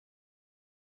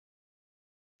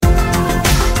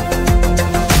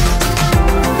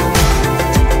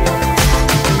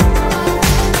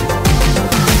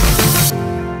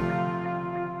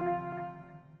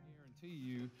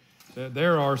that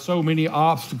there are so many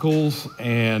obstacles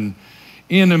and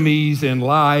enemies in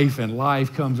life, and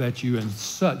life comes at you in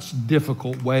such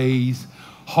difficult ways,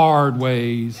 hard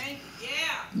ways,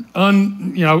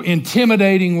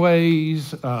 intimidating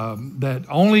ways, that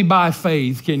only by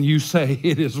faith can you say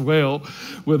it is well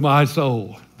with my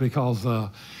soul, because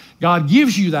God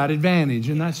gives you that advantage.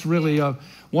 And that's really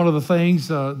one of the things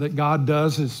that God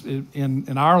does is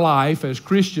in our life as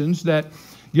Christians, that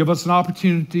give us an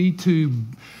opportunity to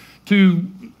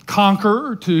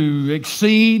conquer, to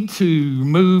exceed, to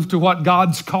move to what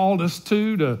God's called us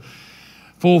to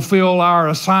fulfill our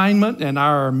assignment and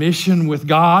our mission with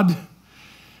God.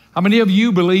 How many of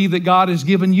you believe that God has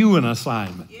given you an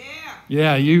assignment?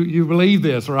 Yeah, you believe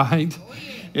this, right? Oh,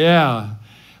 yeah.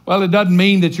 Well, it doesn't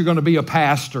mean that you're going to be a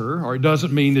pastor, or it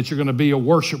doesn't mean that you're going to be a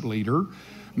worship leader,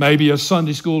 maybe a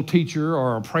Sunday school teacher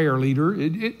or a prayer leader.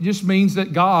 It just means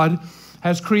that God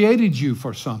has created you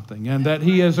for something, and that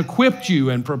He has equipped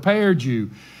you and prepared you,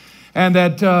 and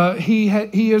that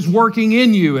He is working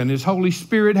in you, and His Holy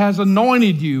Spirit has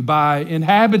anointed you by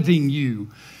inhabiting you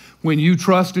when you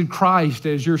trusted Christ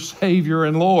as your Savior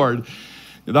and Lord.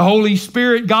 The Holy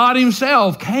Spirit, God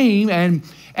Himself, came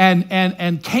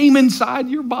and came inside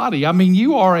your body. I mean,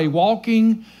 you are a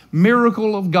walking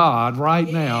miracle of God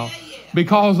right now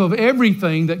because of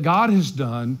everything that God has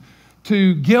done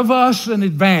to give us an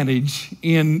advantage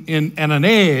and an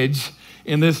edge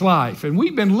in this life. And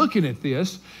we've been looking at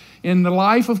this in the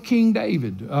life of King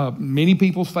David, many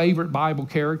people's favorite Bible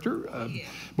character,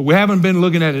 but we haven't been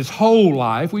looking at his whole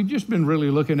life. We've just been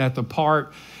really looking at the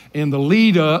part in the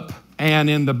lead up and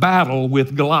in the battle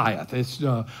with Goliath. It's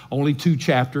only 2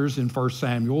 chapters in 1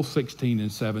 Samuel, 16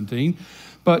 and 17.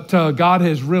 But God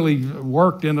has really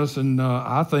worked in us, and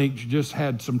I think just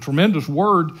had some tremendous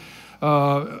word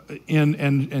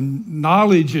and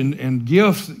knowledge and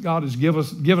gifts that God has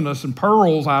given us, and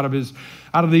pearls out of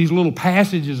these little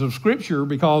passages of Scripture.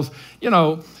 Because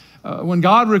when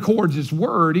God records His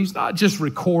Word, He's not just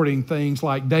recording things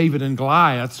like David and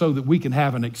Goliath so that we can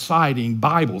have an exciting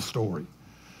Bible story,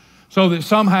 so that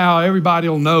somehow everybody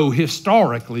will know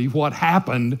historically what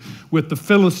happened with the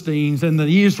Philistines and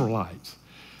the Israelites.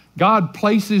 God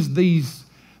places these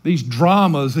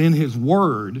dramas in His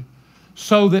Word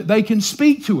so that they can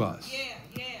speak to us,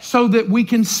 so that we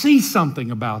can see something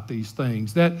about these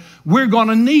things that we're going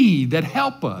to need that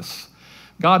help us.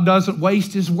 God doesn't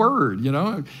waste His Word,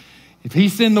 If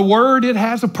He's in the Word, it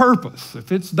has a purpose.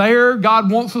 If it's there, God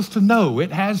wants us to know.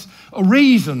 It has a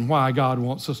reason why God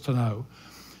wants us to know.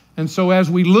 And so as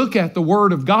we look at the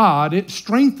Word of God, it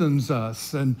strengthens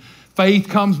us. And faith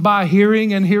comes by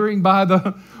hearing, and hearing by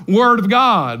the Word of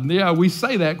God. Yeah, we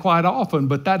say that quite often,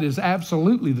 but that is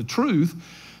absolutely the truth,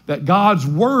 that God's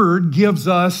Word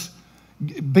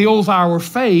builds our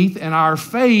faith, and our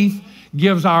faith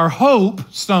gives our hope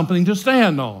something to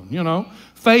stand on.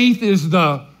 Faith is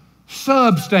the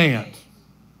substance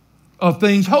of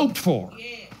things hoped for,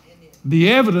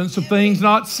 the evidence of things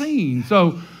not seen.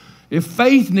 So if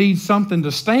faith needs something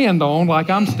to stand on,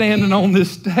 like I'm standing on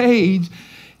this stage,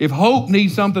 if hope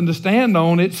needs something to stand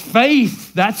on, it's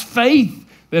faith. That's faith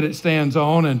that it stands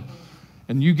on.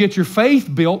 And you get your faith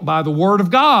built by the Word of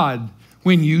God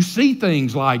when you see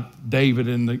things like David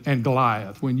and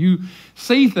Goliath, when you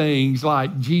see things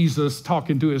like Jesus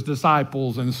talking to His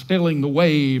disciples and stilling the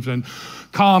waves and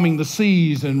calming the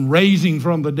seas and raising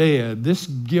from the dead. This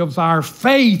gives our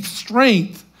faith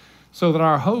strength so that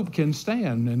our hope can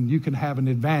stand and you can have an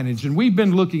advantage. And we've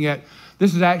been looking at,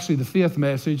 this is actually the 5th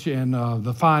message and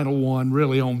the final one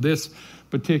really on this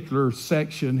particular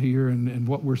section here and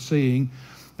what we're seeing.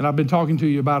 And I've been talking to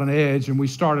you about an edge, and we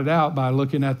started out by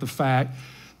looking at the fact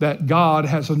that God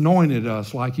has anointed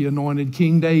us like He anointed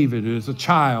King David as a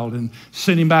child and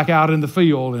sent him back out in the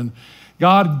field. And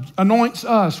God anoints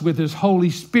us with His Holy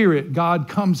Spirit. God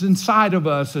comes inside of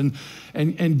us and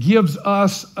gives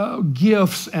us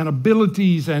gifts and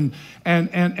abilities and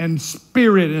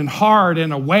spirit and heart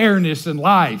and awareness in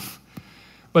life.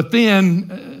 But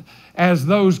then as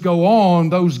those go on,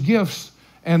 those gifts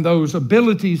and those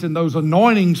abilities and those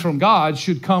anointings from God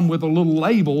should come with a little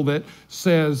label that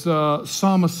says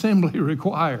some assembly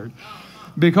required.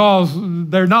 Because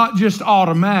they're not just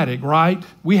automatic, right?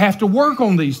 We have to work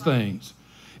on these things.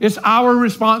 It's our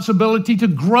responsibility to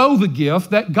grow the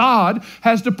gift that God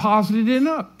has deposited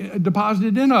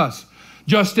in us.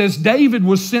 Just as David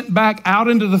was sent back out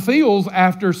into the fields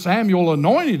after Samuel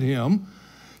anointed him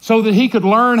so that he could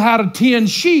learn how to tend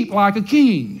sheep like a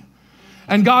king.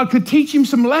 And God could teach him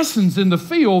some lessons in the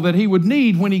field that he would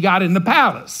need when he got in the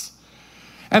palace.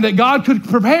 And that God could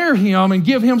prepare him and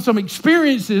give him some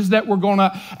experiences that were going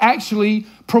to actually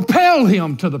propel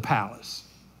him to the palace.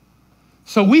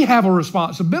 So we have a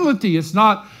responsibility. It's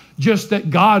not just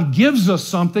that God gives us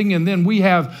something and then we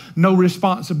have no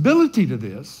responsibility to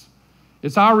this.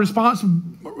 It's our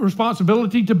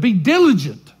responsibility to be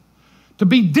diligent, to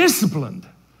be disciplined,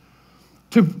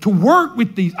 to work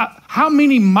with these. How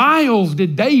many miles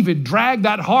did David drag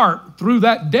that harp through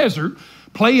that desert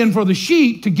playing for the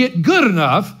sheep to get good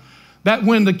enough that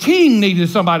when the king needed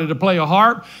somebody to play a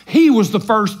harp, he was the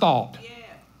first thought? Yeah.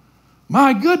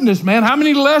 My goodness, man, how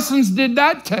many lessons did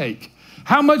that take?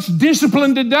 How much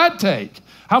discipline did that take?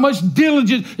 How much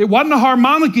diligence? It wasn't a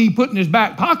harmonica he put in his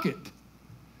back pocket.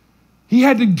 He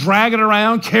had to drag it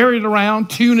around, carry it around,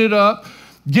 tune it up,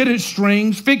 get its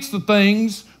strings, fix the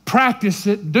things, practice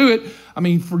it, do it. I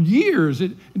mean, for years,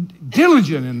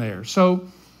 diligent in there. So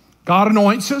God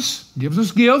anoints us, gives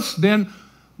us gifts, then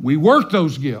we work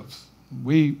those gifts.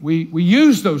 We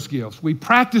use those gifts. We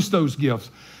practice those gifts.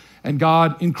 And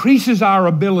God increases our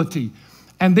ability.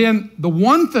 And then the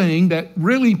one thing that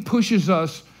really pushes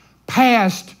us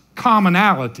past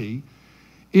commonality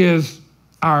is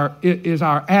our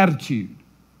attitude.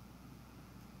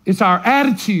 It's our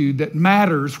attitude that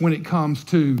matters when it comes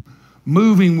to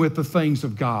moving with the things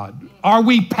of God. Are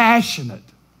we passionate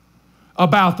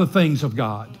about the things of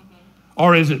God?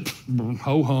 Or is it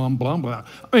ho-hum, blah, blah?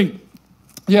 I mean,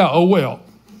 yeah, oh well.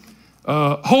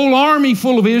 Whole army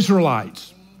full of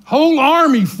Israelites. Whole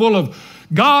army full of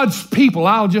God's people.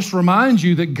 I'll just remind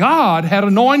you that God had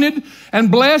anointed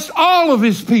and blessed all of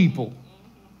his people.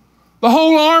 The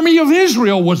whole army of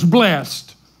Israel was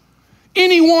blessed.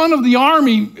 Any one of the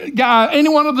army guy, any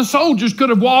one of the soldiers could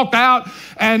have walked out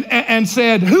and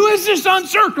said, "Who is this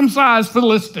uncircumcised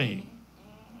Philistine?"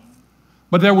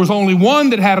 But there was only one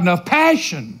that had enough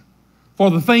passion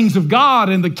for the things of God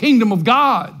and the kingdom of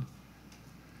God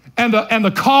and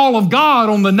the call of God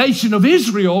on the nation of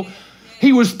Israel.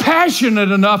 He was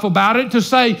passionate enough about it to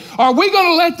say, are we going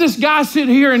to let this guy sit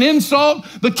here and insult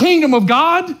the kingdom of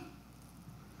God?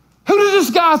 Who does this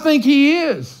guy think he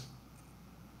is?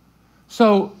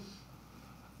 So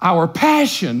our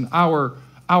passion, our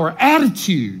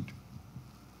attitude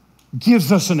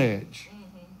gives us an edge.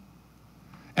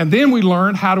 And then we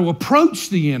learn how to approach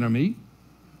the enemy,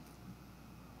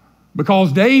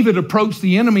 because David approached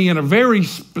the enemy in a very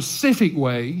specific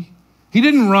way. He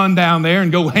didn't run down there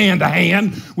and go hand to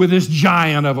hand with this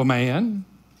giant of a man.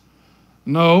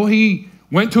 No, he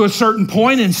went to a certain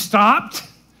point and stopped,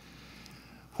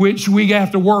 which we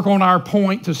have to work on our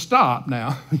point to stop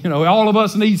now. You know, all of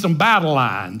us need some battle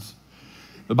lines.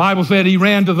 The Bible said he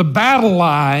ran to the battle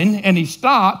line and he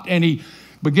stopped and he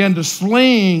began to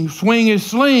swing his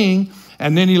sling,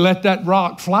 and then he let that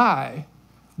rock fly.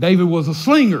 David was a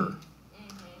slinger.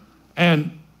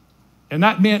 And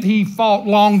that meant he fought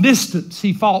long distance.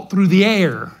 He fought through the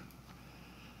air.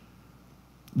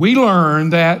 We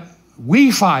learned that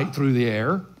we fight through the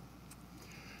air.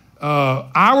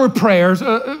 Our prayers,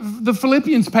 the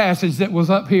Philippians passage that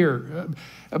was up here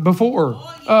before,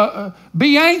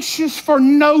 be anxious for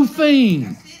no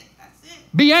thing.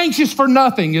 Be anxious for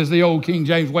nothing is the old King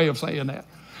James way of saying that.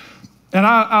 And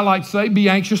I like to say, be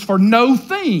anxious for no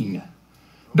thing.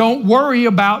 Don't worry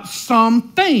about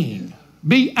something.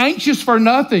 Be anxious for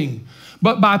nothing,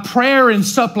 but by prayer and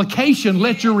supplication,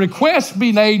 let your requests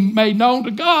be made known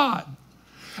to God.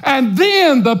 And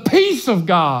then the peace of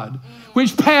God,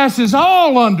 which passes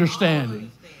all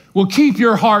understanding, will keep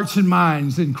your hearts and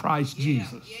minds in Christ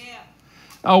Jesus.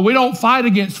 Oh, we don't fight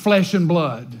against flesh and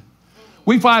blood.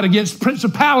 We fight against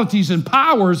principalities and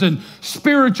powers and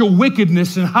spiritual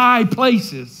wickedness in high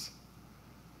places.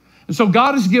 And so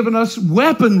God has given us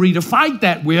weaponry to fight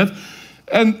that with,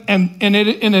 and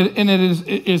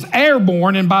it is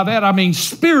airborne, and by that I mean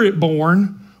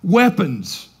spirit-borne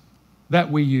weapons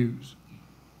that we use.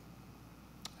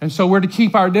 And so we're to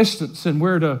keep our distance, and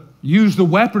we're to use the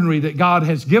weaponry that God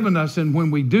has given us, and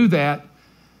when we do that,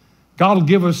 God will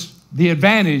give us the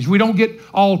advantage. We don't get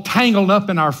all tangled up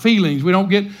in our feelings. We don't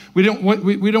get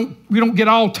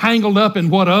all tangled up in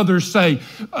what others say.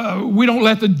 We don't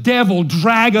let the devil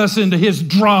drag us into his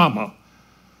drama,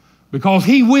 because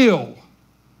he will.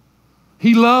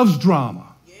 He loves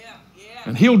drama.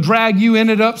 And he'll drag you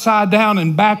in it upside down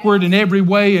and backward in every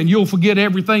way, and you'll forget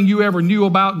everything you ever knew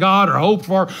about God or hoped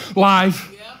for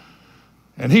life.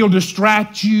 And he'll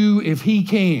distract you if he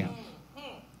can.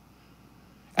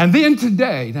 And then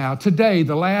today,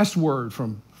 the last word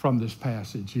from this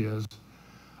passage is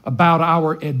about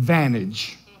our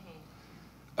advantage.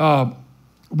 We're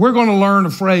going to learn a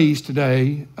phrase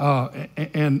today,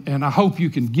 and I hope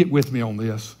you can get with me on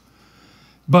this.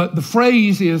 But the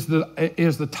phrase is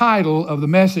the title of the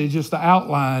message, it's the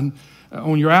outline.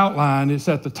 on your outline. It's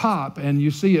at the top, and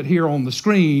you see it here on the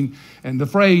screen, and the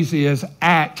phrase is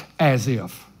act as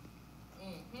if.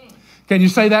 Can you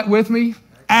say that with me?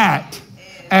 Act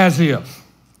as if.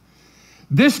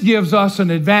 This gives us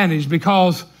an advantage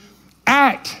because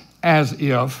act as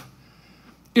if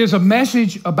is a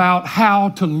message about how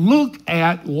to look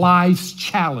at life's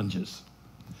challenges.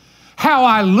 How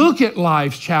I look at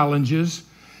life's challenges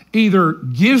either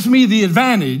gives me the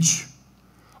advantage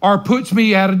or puts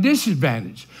me at a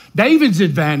disadvantage. David's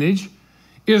advantage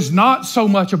is not so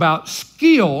much about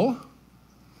skill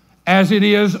as it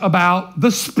is about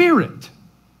the Spirit.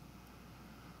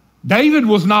 David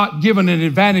was not given an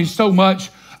advantage so much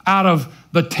out of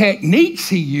the techniques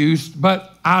he used,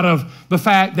 but out of the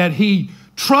fact that he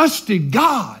trusted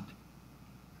God.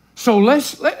 So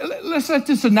let's let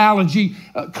this analogy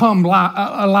come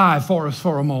alive for us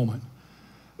for a moment.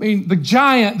 I mean, the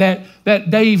giant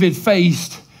that David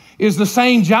faced is the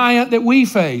same giant that we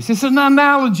face. It's an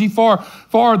analogy for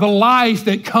the life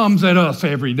that comes at us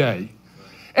every day.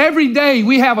 Every day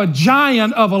we have a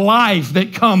giant of a life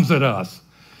that comes at us.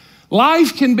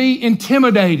 Life can be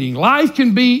intimidating. Life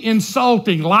can be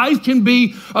insulting. Life can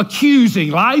be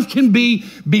accusing. Life can be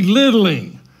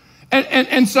belittling.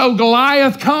 And so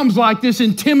Goliath comes like this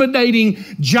intimidating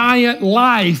giant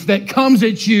life that comes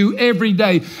at you every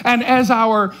day. And as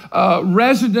our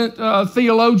resident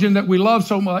theologian that we love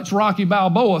so much, Rocky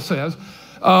Balboa, says,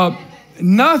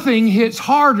 nothing hits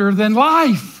harder than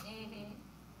life.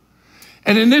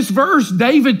 And in this verse,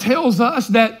 David tells us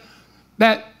that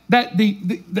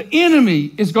the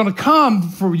enemy is going to come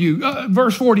for you.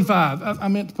 Verse 45. I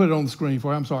meant to put it on the screen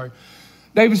for you. I'm sorry.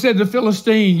 David said to the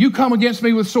Philistine, you come against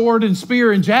me with sword and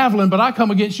spear and javelin, but I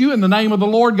come against you in the name of the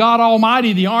Lord God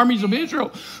Almighty, the armies of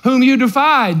Israel, whom you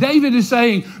defy. David is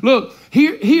saying, look,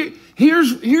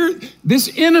 here's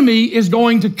this enemy is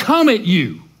going to come at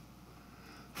you,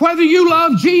 whether you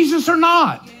love Jesus or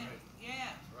not,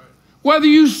 whether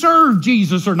you serve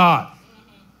Jesus or not,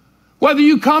 whether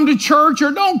you come to church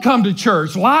or don't come to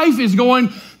church. Life is going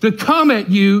to come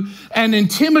at you and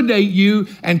intimidate you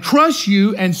and crush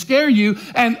you and scare you.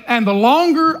 And the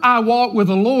longer I walk with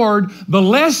the Lord, the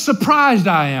less surprised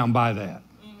I am by that.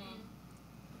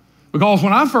 Because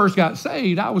when I first got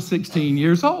saved, I was 16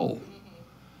 years old.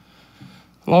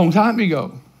 A long time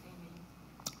ago.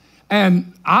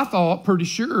 And I thought pretty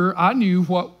sure I knew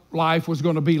what life was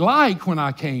going to be like when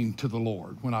I came to the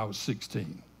Lord when I was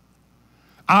 16.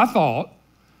 I thought,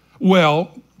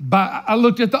 well, I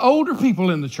looked at the older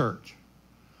people in the church,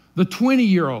 the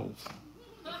 20-year-olds.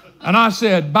 And I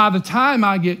said, by the time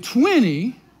I get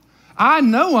 20, I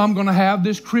know I'm going to have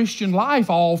this Christian life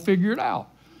all figured out.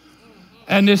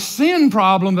 And this sin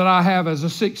problem that I have as a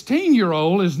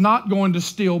 16-year-old is not going to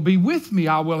still be with me.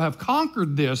 I will have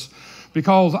conquered this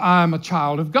because I'm a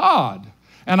child of God.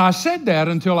 And I said that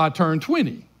until I turned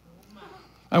 20.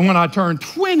 And when I turned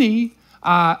 20,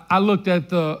 I looked at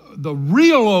the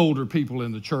real older people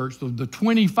in the church, the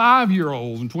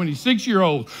 25-year-olds and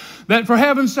 26-year-olds that, for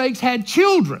heaven's sakes, had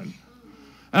children.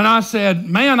 And I said,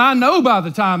 man, I know by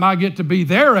the time I get to be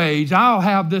their age, I'll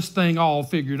have this thing all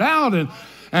figured out,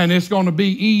 and it's going to be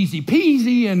easy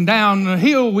peasy, and down the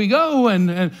hill we go.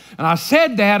 And I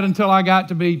said that until I got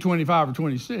to be 25 or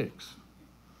 26.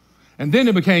 And then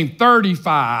it became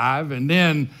 35, and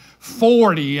then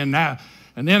 40,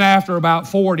 and then after about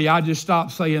 40, I just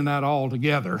stopped saying that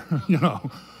altogether, you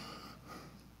know.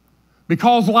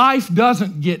 Because life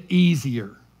doesn't get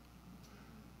easier.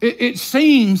 It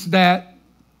seems that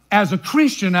as a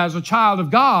Christian, as a child of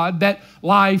God, that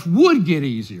life would get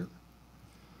easier.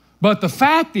 But the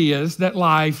fact is that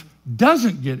life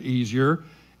doesn't get easier,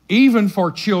 even for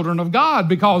children of God,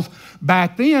 because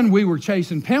back then we were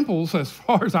chasing pimples as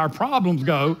far as our problems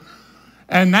go.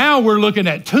 And now we're looking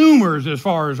at tumors as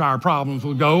far as our problems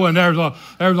will go, and there's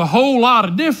a whole lot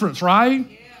of difference, right?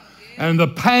 And the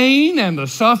pain and the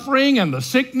suffering and the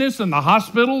sickness and the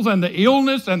hospitals and the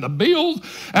illness and the bills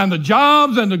and the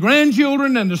jobs and the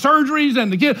grandchildren and the surgeries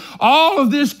and the kids, all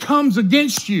of this comes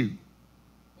against you.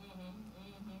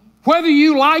 Whether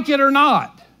you like it or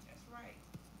not.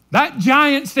 That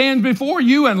giant stands before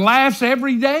you and laughs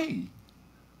every day.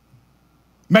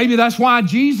 Maybe that's why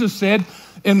Jesus said,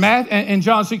 in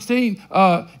John 16,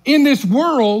 in this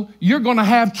world, you're going to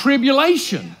have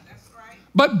tribulation. Yeah, that's right.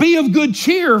 But be of good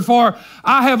cheer, for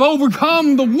I have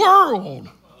overcome the world.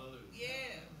 Yeah,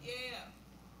 yeah.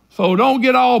 So don't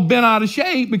get all bent out of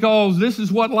shape, because this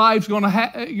is what life's going to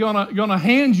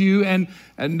hand you, and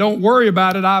don't worry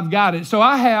about it. I've got it. So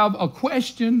I have a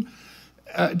question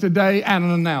today and an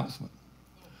announcement.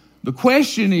 The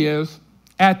question is,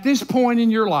 at this point in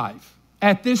your life,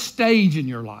 at this stage in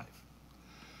your life,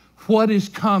 what is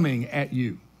coming at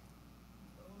you.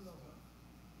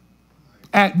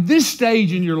 At this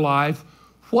stage in your life,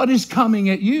 what is coming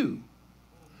at you?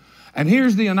 And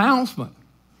here's the announcement.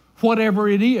 Whatever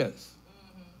it is,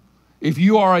 if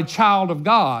you are a child of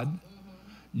God,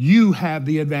 you have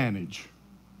the advantage.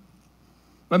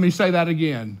 Let me say that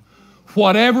again.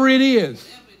 Whatever it is,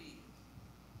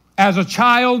 as a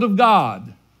child of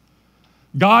God,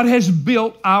 God has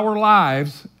built our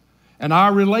lives and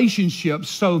our relationships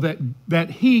so that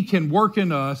He can work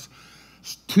in us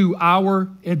to our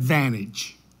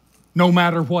advantage, no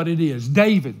matter what it is.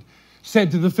 David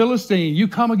said to the Philistine, you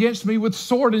come against me with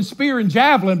sword and spear and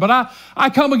javelin, but I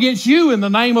come against you in the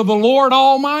name of the Lord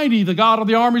Almighty, the God of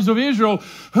the armies of Israel,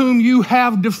 whom you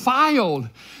have defiled.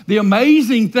 The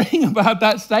amazing thing about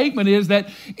that statement is that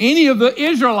any of the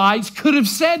Israelites could have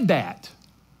said that.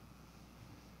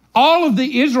 All of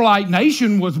the Israelite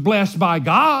nation was blessed by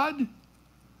God.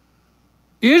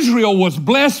 Israel was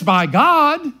blessed by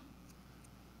God.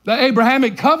 The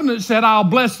Abrahamic covenant said, I'll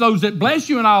bless those that bless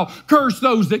you and I'll curse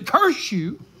those that curse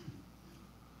you,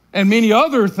 and many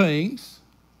other things.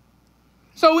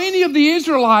 So any of the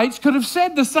Israelites could have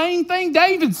said the same thing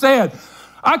David said.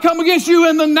 I come against you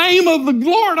in the name of the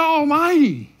Lord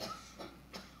Almighty,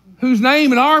 whose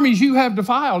name and armies you have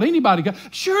defiled. Anybody?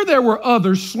 Sure, there were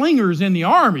other slingers in the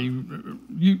army,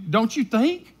 don't you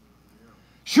think?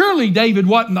 Surely David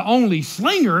wasn't the only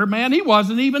slinger. Man, he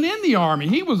wasn't even in the army.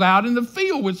 He was out in the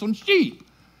field with some sheep.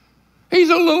 He's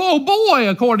a little old boy,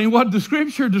 according to what the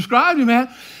Scripture described him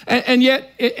at. And yet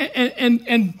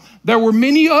there were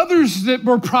many others that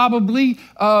were probably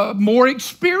more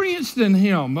experienced than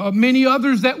him. Many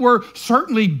others that were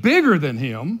certainly bigger than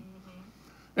him.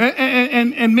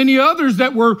 And many others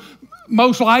that were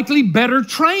most likely better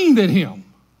trained than him.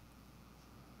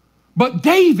 But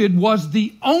David was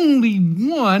the only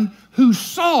one who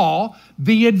saw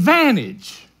the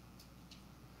advantage.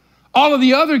 All of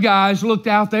the other guys looked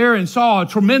out there and saw a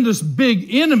tremendous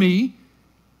big enemy.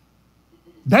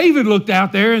 David looked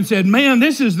out there and said, man,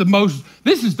 this is the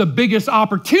biggest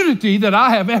opportunity that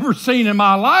I have ever seen in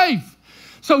my life.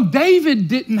 So David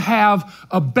didn't have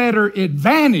a better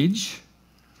advantage.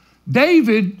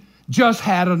 David just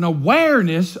had an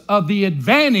awareness of the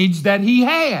advantage that he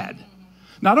had.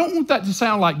 Now, I don't want that to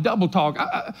sound like double talk.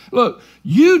 Look,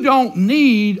 you don't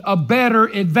need a better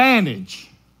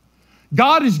advantage.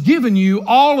 God has given you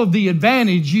all of the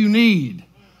advantage you need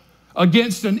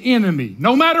against an enemy,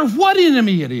 no matter what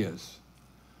enemy it is.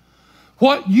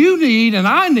 What you need and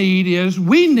I need is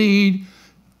we need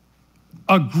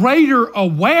a greater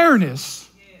awareness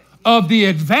of the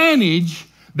advantage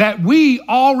that we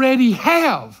already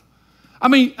have. I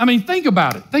mean, think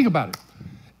about it. Think about it.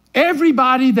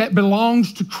 Everybody that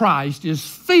belongs to Christ is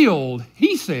filled,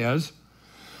 he says,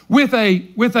 with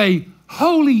a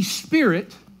Holy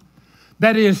Spirit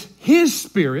that is His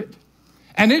Spirit,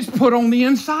 and it's put on the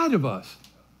inside of us.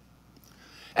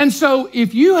 And so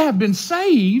if you have been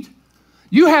saved,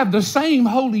 you have the same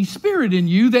Holy Spirit in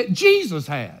you that Jesus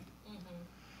had.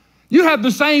 You have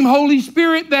the same Holy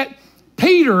Spirit that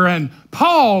Peter and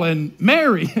Paul and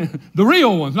Mary, the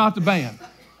real ones, not the band,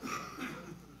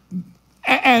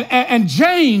 and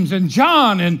James and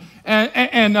John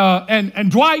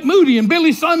and Dwight Moody and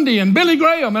Billy Sunday and Billy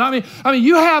Graham. And I mean,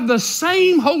 you have the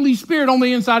same Holy Spirit on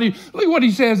the inside of you. Look at what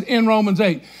he says in Romans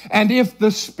 8. And if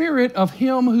the Spirit of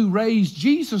Him who raised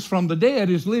Jesus from the dead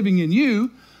is living in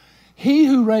you, He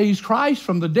who raised Christ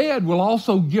from the dead will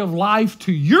also give life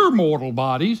to your mortal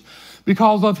bodies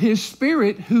because of His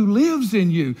Spirit who lives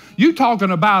in you. You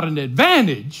talking about an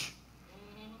advantage.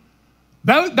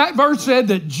 That verse said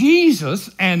that Jesus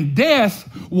and death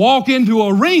walk into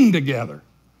a ring together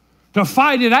to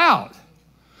fight it out.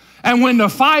 And when the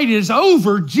fight is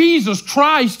over, Jesus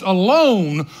Christ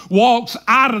alone walks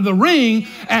out of the ring,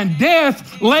 and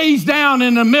death lays down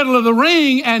in the middle of the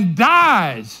ring and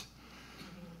dies.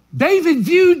 David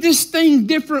viewed this thing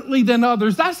differently than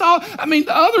others. That's all. I mean,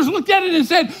 the others looked at it and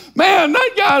said, man,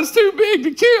 that guy's too big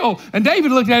to kill. And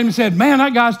David looked at him and said, man,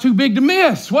 that guy's too big to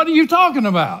miss. What are you talking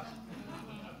about?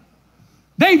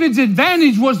 David's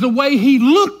advantage was the way he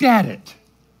looked at it.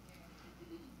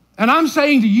 And I'm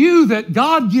saying to you that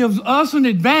God gives us an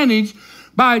advantage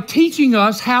by teaching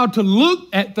us how to look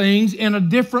at things in a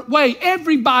different way.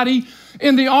 Everybody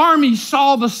in the army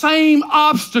saw the same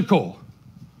obstacle.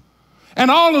 And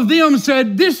all of them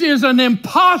said, this is an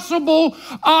impossible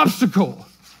obstacle.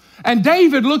 And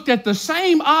David looked at the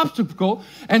same obstacle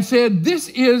and said, this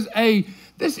is a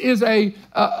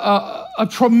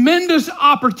tremendous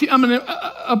opportunity,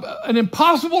 an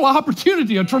impossible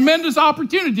opportunity, a tremendous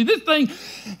opportunity. This thing,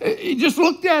 he just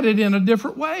looked at it in a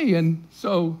different way. And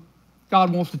so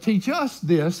God wants to teach us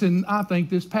this, and I think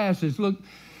this passage. Look,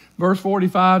 verse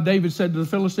 45, David said to the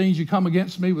Philistines, you come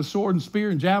against me with sword and spear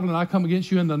and javelin. I come against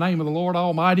you in the name of the Lord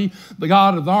Almighty, the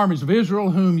God of the armies of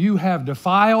Israel, whom you have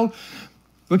defiled.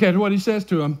 Look at what he says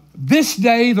to him. This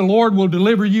day the Lord will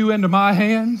deliver you into my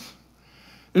hands.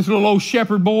 This little old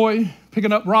shepherd boy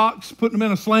picking up rocks, putting them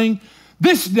in a sling.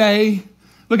 This day,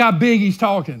 look how big he's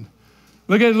talking.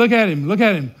 Look at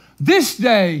him. This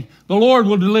day the Lord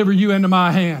will deliver you into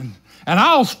my hand, and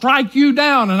I'll strike you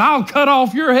down and I'll cut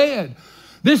off your head.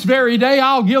 This very day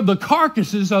I'll give the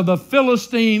carcasses of the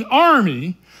Philistine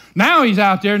army. Now he's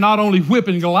out there not only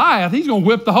whipping Goliath, he's going to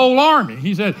whip the whole army.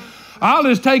 He said, I'll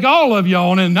just take all of you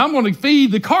on, and I'm going to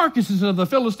feed the carcasses of the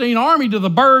Philistine army to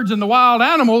the birds and the wild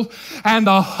animals, and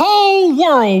the whole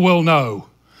world will know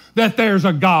that there's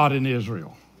a God in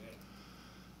Israel.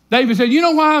 David said, you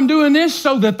know why I'm doing this?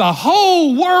 So that the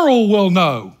whole world will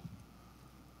know.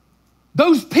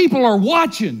 Those people are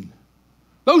watching.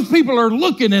 Those people are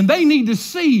looking, and they need to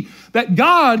see that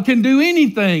God can do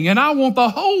anything. And I want the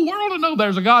whole world to know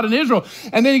there's a God in Israel.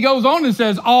 And then he goes on and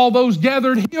says, all those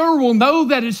gathered here will know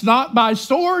that it's not by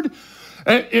sword.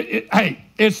 Hey,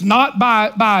 it's not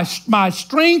by my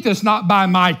strength. It's not by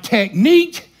my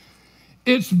technique.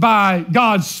 It's by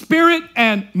God's Spirit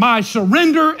and my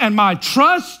surrender and my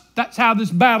trust. That's how this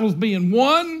battle's being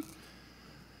won.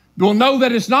 You'll know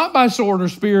that it's not by sword or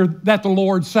spear that the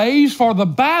Lord saves, for the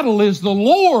battle is the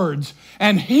Lord's,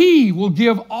 and he will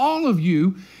give all of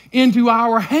you into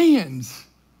our hands.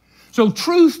 So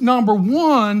truth number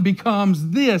one becomes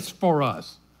this for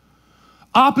us.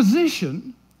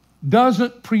 Opposition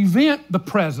doesn't prevent the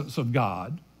presence of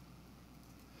God.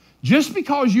 Just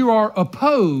because you are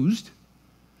opposed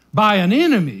by an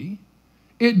enemy,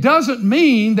 it doesn't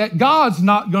mean that God's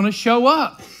not going to show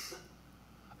up.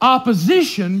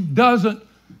 Opposition doesn't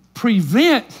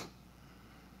prevent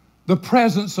the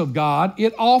presence of God.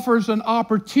 It offers an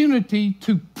opportunity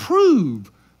to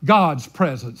prove God's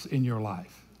presence in your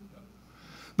life.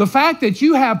 The fact that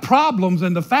you have problems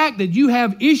and the fact that you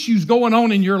have issues going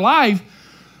on in your life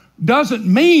doesn't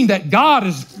mean that God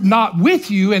is not with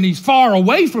you and he's far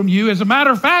away from you. As a matter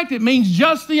of fact, it means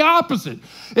just the opposite.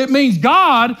 It means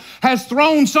God has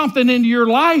thrown something into your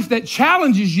life that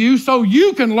challenges you so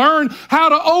you can learn how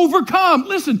to overcome.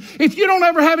 Listen, if you don't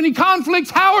ever have any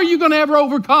conflicts, how are you going to ever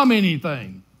overcome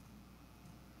anything?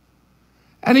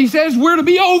 And he says we're to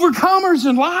be overcomers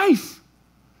in life.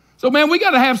 So, man, we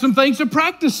got to have some things to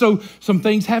practice. So some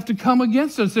things have to come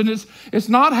against us. And it's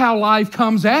not how life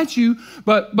comes at you,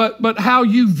 but how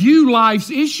you view life's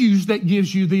issues that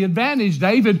gives you the advantage.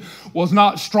 David was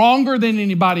not stronger than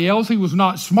anybody else. He was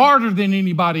not smarter than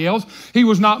anybody else. He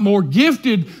was not more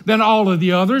gifted than all of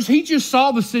the others. He just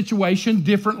saw the situation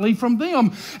differently from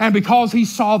them. And because he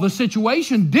saw the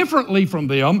situation differently from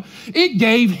them, it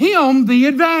gave him the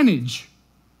advantage.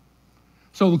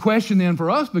 So the question then for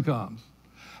us becomes,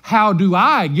 how do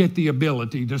I get the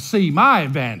ability to see my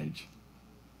advantage?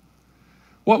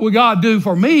 What would God do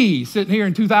for me sitting here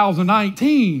in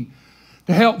 2019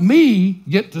 to help me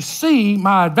get to see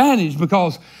my advantage?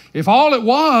 Because if all it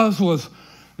was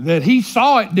that he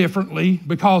saw it differently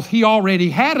because he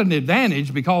already had an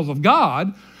advantage because of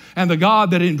God, and the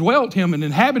God that indwelt him and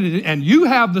inhabited it, and you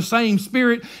have the same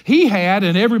spirit he had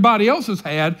and everybody else has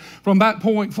had from that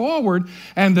point forward.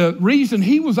 And the reason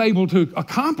he was able to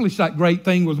accomplish that great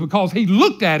thing was because he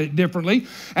looked at it differently,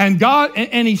 and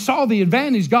he saw the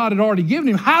advantage God had already given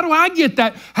him. How do I get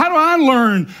that? How do I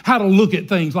learn how to look at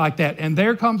things like that? And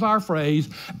there comes our phrase,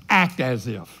 act as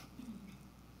if.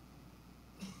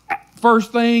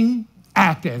 First thing,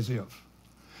 act as if.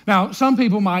 Now, some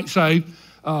people might say,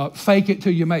 fake it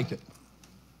till you make it.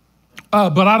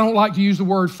 But I don't like to use the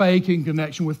word fake in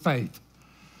connection with faith.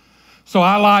 So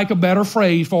I like a better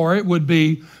phrase for it would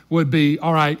be,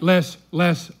 all right, let's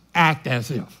act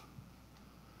as if.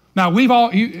 Now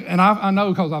I know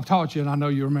because I've taught you and I know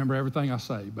you remember everything I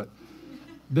say, but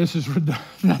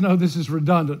I know this is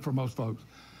redundant for most folks.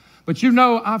 But you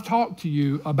know, I've talked to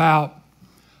you about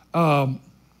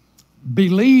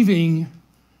believing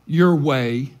your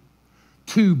way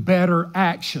to better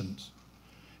actions.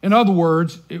 In other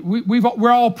words,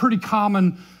 we're all pretty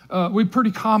common. We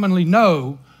pretty commonly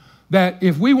know that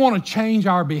if we want to change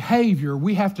our behavior,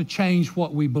 we have to change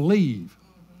what we believe.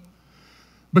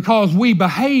 Because we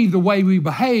behave the way we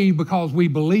behave because we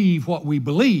believe what we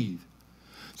believe.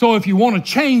 So if you want to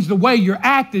change the way you're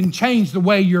acting, change the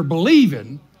way you're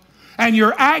believing, and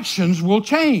your actions will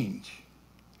change.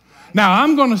 Now,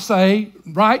 I'm going to say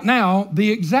right now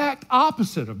the exact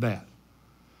opposite of that.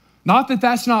 Not that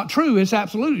that's not true, it's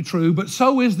absolutely true, but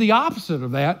so is the opposite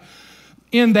of that,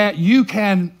 in that you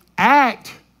can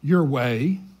act your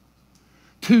way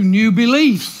to new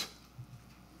beliefs.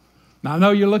 Now, I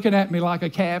know you're looking at me like a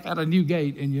calf at a new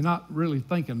gate, and you're not really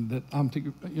thinking that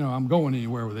I'm going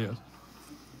anywhere with this.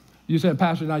 You said,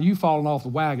 Pastor, now you've fallen off the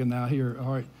wagon now here,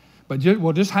 all right. But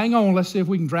just hang on. Let's see if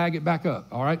we can drag it back up,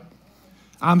 all right?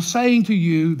 I'm saying to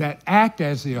you that act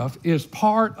as if is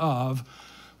part of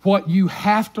what you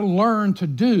have to learn to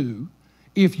do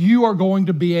if you are going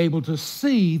to be able to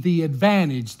see the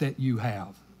advantage that you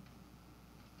have.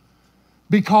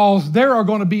 Because there are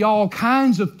going to be all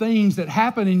kinds of things that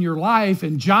happen in your life,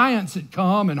 and giants that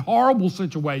come, and horrible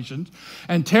situations,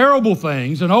 and terrible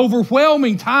things, and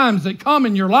overwhelming times that come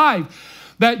in your life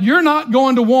that you're not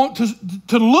going to want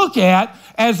to look at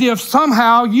as if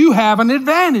somehow you have an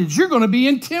advantage. You're going to be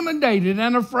intimidated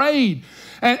and afraid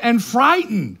and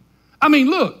frightened. I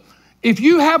mean, look, if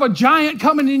you have a giant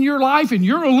coming in your life and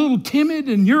you're a little timid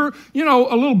and you're,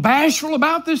 a little bashful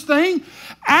about this thing,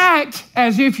 act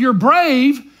as if you're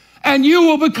brave and you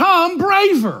will become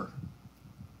braver.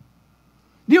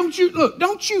 Don't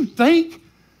you think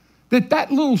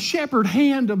that little shepherd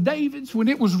hand of David's, when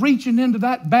it was reaching into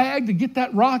that bag to get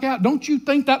that rock out, don't you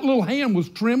think that little hand was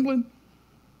trembling?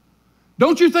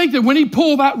 Don't you think that when he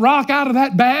pulled that rock out of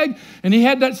that bag and he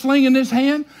had that sling in his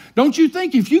hand, don't you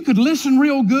think if you could listen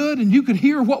real good and you could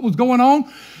hear what was going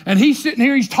on, and he's sitting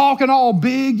here, he's talking all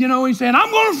big, he's saying,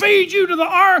 I'm going to feed you to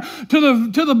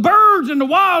the birds and the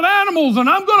wild animals, and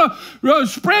I'm going to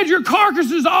spread your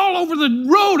carcasses all over the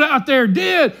road out there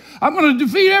dead. I'm going to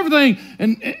defeat everything.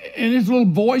 And his little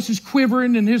voice is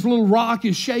quivering and his little rock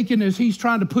is shaking as he's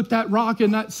trying to put that rock in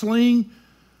that sling.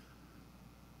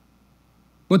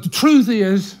 But the truth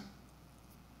is,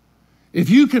 if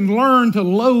you can learn to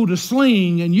load a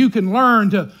sling and you can learn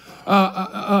to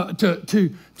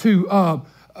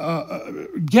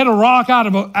get a rock out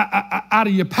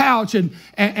of your pouch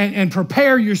and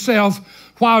prepare yourself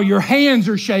while your hands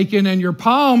are shaking and your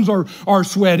palms are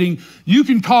sweating, you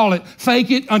can call it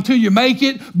fake it until you make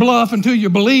it, bluff until you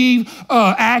believe,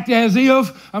 act as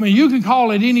if. I mean, you can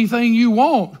call it anything you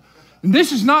want. And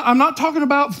I'm not talking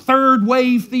about third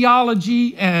wave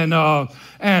theology and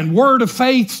word of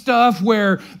faith stuff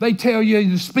where they tell you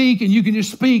to speak and you can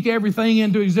just speak everything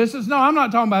into existence. No, I'm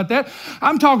not talking about that.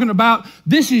 I'm talking about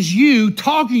this is you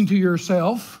talking to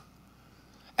yourself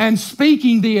and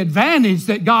speaking the advantage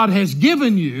that God has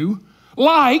given you,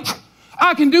 like,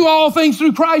 I can do all things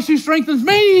through Christ who strengthens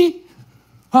me.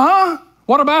 Huh?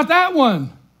 What about that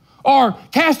one? Or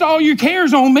cast all your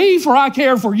cares on me, for I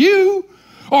care for you.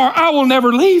 Or I will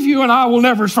never leave you and I will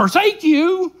never forsake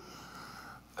you.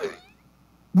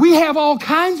 We have all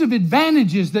kinds of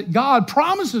advantages that God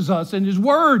promises us in His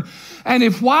Word. And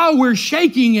if while we're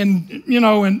shaking and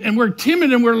we're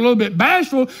timid and we're a little bit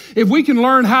bashful, if we can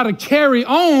learn how to carry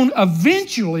on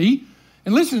eventually,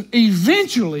 and listen,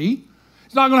 eventually,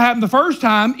 it's not going to happen the first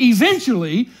time,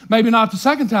 eventually, maybe not the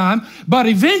second time, but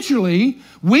eventually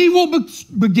we will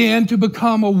begin to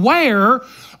become aware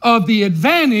of the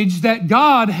advantage that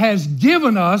God has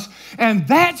given us, and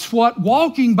that's what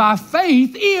walking by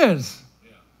faith is.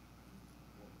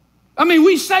 I mean,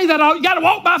 we say that, you got to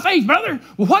walk by faith, brother.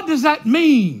 Well, what does that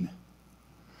mean?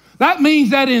 That means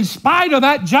that in spite of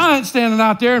that giant standing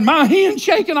out there and my hand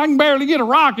shaking, I can barely get a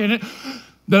rock in it,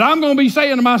 that I'm going to be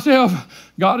saying to myself,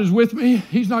 God is with me.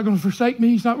 He's not going to forsake me.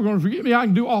 He's not going to forget me. I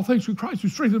can do all things through Christ who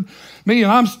strengthens me.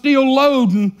 And I'm still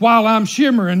loading while I'm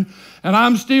shimmering, and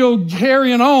I'm still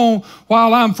carrying on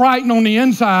while I'm frightened on the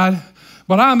inside.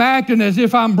 But I'm acting as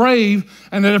if I'm brave,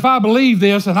 and that if I believe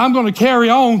this, and I'm going to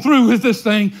carry on through with this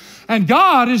thing, and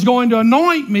God is going to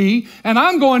anoint me, and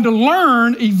I'm going to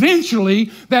learn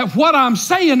eventually that what I'm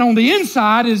saying on the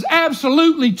inside is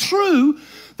absolutely true,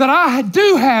 that I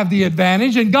do have the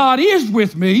advantage, and God is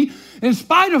with me in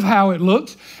spite of how it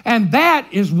looks, and that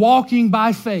is walking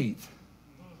by faith.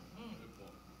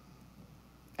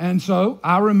 And so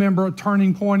I remember a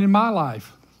turning point in my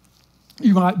life.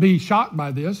 You might be shocked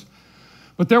by this,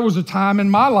 but there was a time in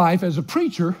my life as a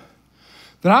preacher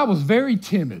that I was very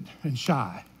timid and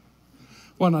shy.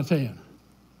 Wasn't I saying?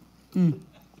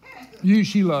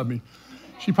 She loved me.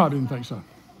 She probably didn't think so.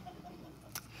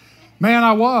 Man,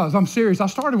 I was. I'm serious. I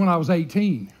started when I was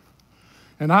 18.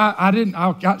 And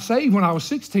I got saved when I was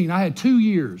 16. I had 2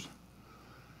 years.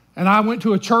 And I went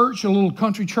to a church, a little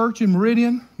country church in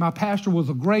Meridian. My pastor was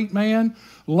a great man,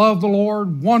 loved the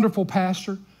Lord, wonderful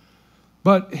pastor.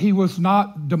 But he was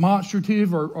not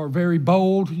demonstrative or very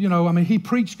bold. He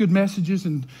preached good messages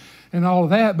and all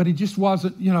of that, but he just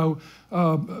wasn't,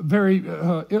 very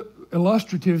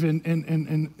illustrative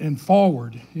and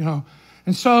forward,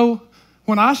 And so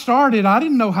when I started, I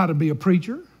didn't know how to be a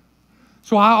preacher.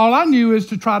 So all I knew is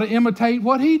to try to imitate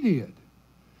what he did.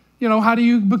 how do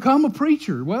you become a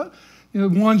preacher? Well, the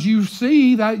ones you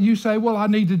see that you say, well, I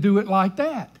need to do it like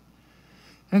that.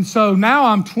 And so now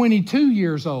I'm 22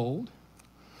 years old.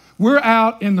 We're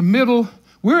out in the middle.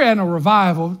 We're at a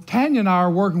revival. Tanya and I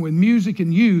are working with music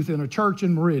and youth in a church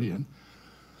in Meridian.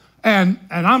 And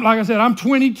I'm, like I said, I'm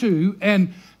 22,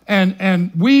 and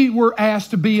we were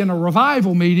asked to be in a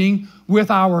revival meeting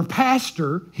with our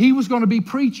pastor. He was going to be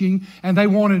preaching, and they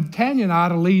wanted Tanya and I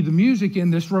to lead the music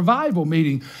in this revival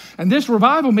meeting. And this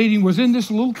revival meeting was in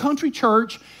this little country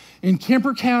church in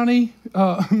Kemper County,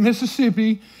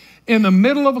 Mississippi, in the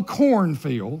middle of a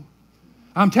cornfield.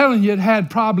 I'm telling you, it had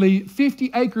probably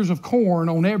 50 acres of corn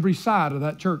on every side of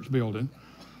that church building.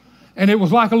 And it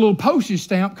was like a little postage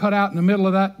stamp cut out in the middle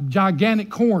of that gigantic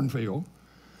cornfield.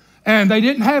 And they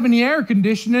didn't have any air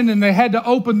conditioning, and they had to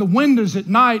open the windows at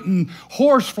night, and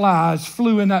horse flies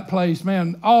flew in that place,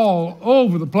 man, all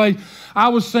over the place. I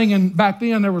was singing back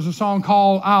then. There was a song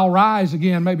called I'll Rise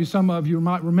Again. Maybe some of you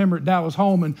might remember it, Dallas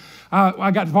Home. And I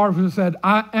got to the part where it said,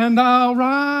 I'll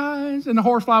rise. And the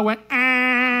horse fly went,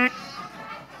 ah,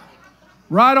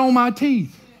 right on my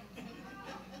teeth.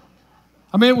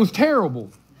 I mean, it was terrible.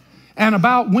 And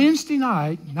about Wednesday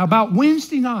night,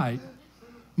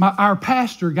 our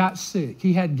pastor got sick.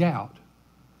 He had gout.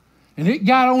 And it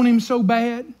got on him so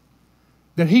bad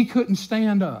that he couldn't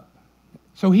stand up.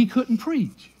 So he couldn't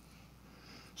preach.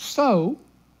 So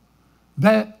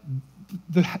that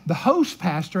the host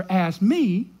pastor asked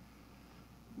me,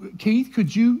 Keith,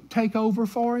 could you take over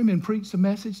for him and preach the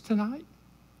message tonight?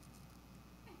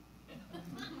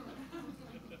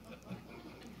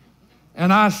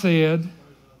 And I said,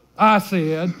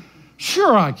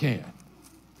 sure I can.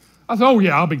 I said, oh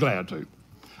yeah, I'll be glad to.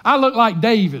 I looked like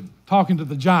David talking to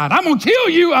the giant. I'm going to kill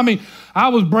you. I mean, I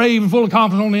was brave and full of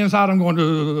confidence on the inside. I'm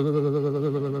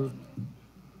going,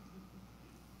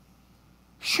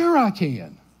 sure I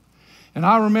can. And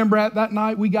I remember at that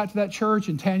night we got to that church,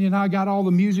 and Tanya and I got all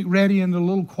the music ready and the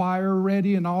little choir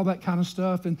ready and all that kind of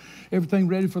stuff and everything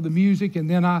ready for the music. And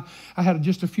then I had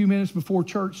just a few minutes before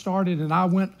church started, and I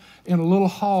went in a little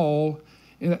hall.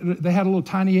 They had a little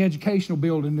tiny educational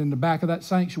building in the back of that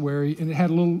sanctuary, and it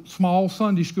had little small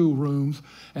Sunday school rooms.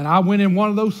 And I went in one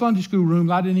of those Sunday school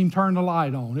rooms. I didn't even turn the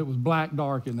light on. It was black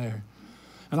dark in there.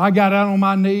 And I got out on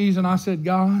my knees, and I said,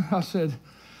 God,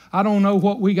 I don't know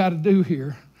what we got to do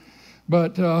here,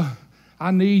 but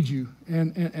I need you.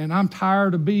 And I'm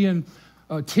tired of being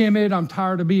timid. I'm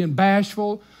tired of being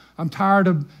bashful. I'm tired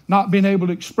of not being able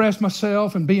to express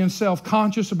myself and being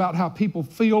self-conscious about how people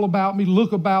feel about me,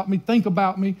 look about me, think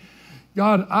about me.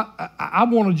 God, I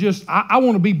want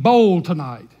to be bold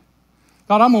tonight.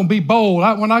 God, I'm going to be bold.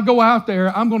 When I go out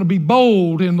there, I'm going to be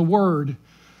bold in the Word.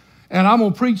 And I'm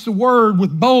going to preach the Word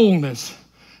with boldness.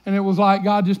 And it was like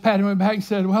God just patted me back and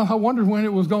said, well, I wondered when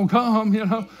it was going to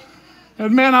come,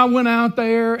 And man, I went out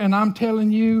there, and I'm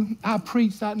telling you, I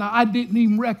preached that night. I didn't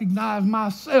even recognize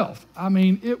myself. I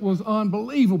mean, it was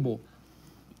unbelievable.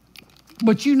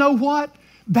 But you know what?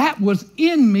 That was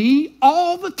in me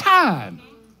all the time.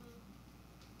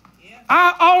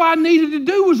 All I needed to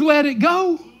do was let it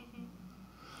go.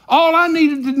 All I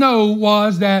needed to know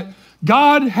was that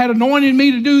God had anointed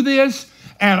me to do this,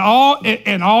 and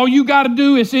all you got to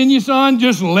do is in your son,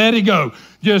 just let it go.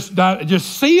 Just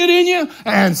see it in you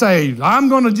and say, I'm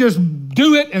going to just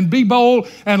do it and be bold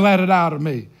and let it out of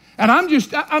me. And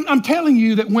I'm telling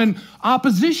you that when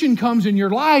opposition comes in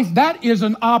your life, that is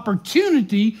an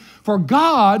opportunity for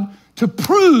God to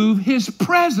prove His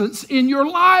presence in your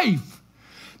life.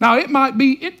 Now, it might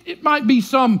be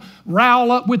some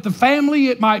row up with the family.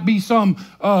 It might be some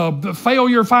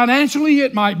failure financially.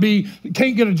 It might be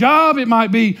can't get a job. It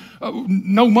might be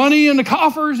no money in the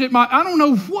coffers. I don't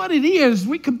know what it is.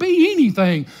 It could be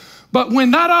anything. But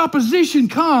when that opposition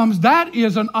comes, that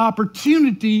is an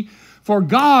opportunity for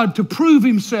God to prove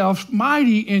Himself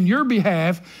mighty in your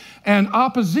behalf. And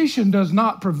opposition does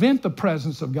not prevent the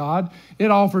presence of God.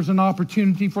 It offers an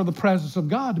opportunity for the presence of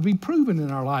God to be proven in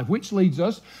our life, which leads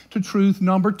us to truth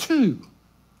number 2.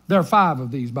 There are 5 of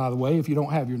these, by the way, if you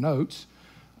don't have your notes.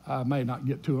 I may not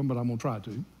get to them, but I'm going to try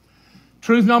to.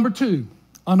 Truth number 2,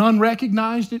 an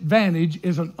unrecognized advantage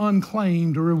is an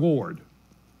unclaimed reward.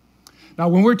 Now,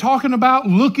 when we're talking about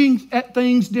looking at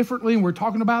things differently, and we're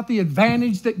talking about the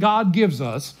advantage that God gives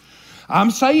us,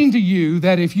 I'm saying to you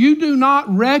that if you do not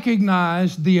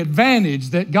recognize the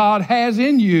advantage that God has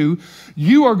in you,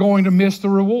 you are going to miss the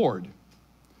reward.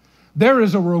 There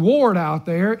is a reward out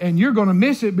there, and you're going to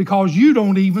miss it because you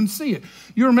don't even see it.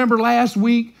 You remember last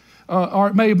week or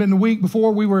it may have been the week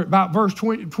before, we were at about verse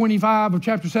 25 of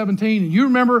chapter 17. And you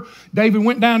remember David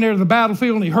went down there to the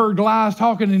battlefield and he heard Goliath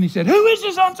talking and he said, "Who is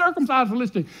this uncircumcised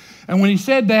Philistine?" And when he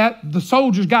said that, the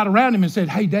soldiers got around him and said,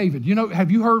 "Hey, David,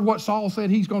 have you heard what Saul said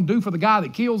he's going to do for the guy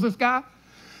that kills this guy?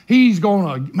 He's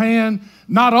going to, man,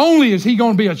 not only is he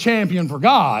going to be a champion for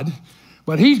God,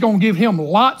 but he's going to give him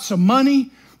lots of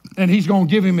money. And he's going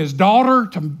to give him his daughter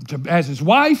as his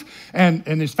wife, and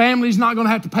his family's not going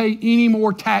to have to pay any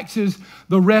more taxes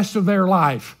the rest of their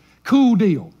life." Cool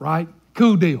deal, right?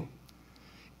 Cool deal.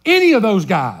 Any of those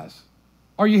guys,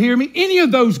 are you hearing me? Any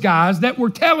of those guys that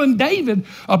were telling David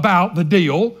about the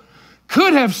deal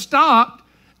could have stopped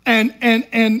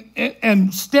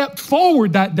and stepped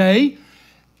forward that day,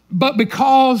 but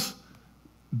because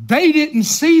they didn't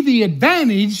see the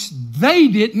advantage, they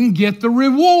didn't get the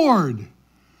reward.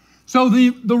 So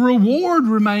the reward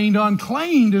remained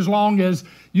unclaimed as long as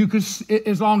you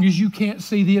can't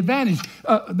see the advantage.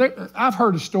 I've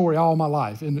heard a story all my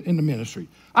life in the ministry.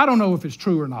 I don't know if it's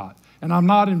true or not, and I'm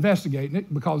not investigating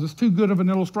it because it's too good of an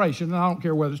illustration, and I don't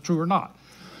care whether it's true or not.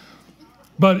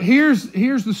 But here's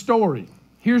the story.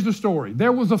 Here's the story.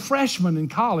 There was a freshman in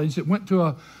college that went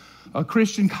to a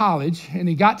Christian college, and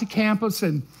he got to campus,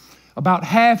 and about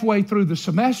halfway through the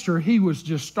semester, he was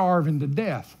just starving to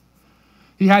death.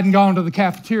 He hadn't gone to the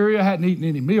cafeteria, hadn't eaten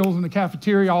any meals in the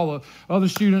cafeteria. All the other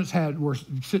students were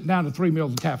sitting down to 3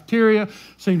 meals in the cafeteria,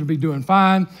 seemed to be doing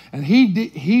fine. And he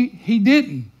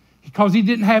didn't, because he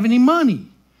didn't have any money.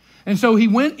 And so he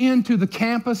went into the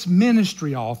campus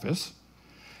ministry office,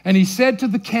 and he said to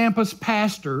the campus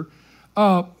pastor,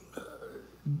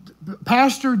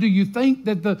 "Pastor, do you think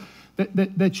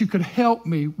that you could help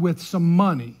me with some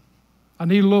money? I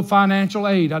need a little financial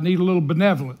aid. I need a little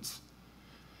benevolence.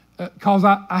 Because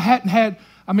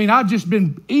I've just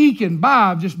been eking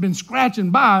by, I've just been scratching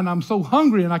by, and I'm so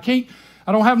hungry, and I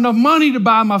don't have enough money to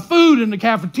buy my food in the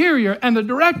cafeteria." And the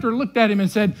director looked at him and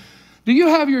said, "Do you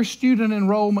have your student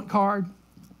enrollment card?"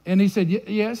 And he said,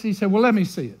 "Yes." He said, "Well, let me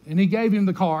see it." And he gave him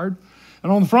the card.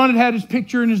 And on the front, it had his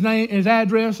picture and his name, his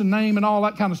address and name and all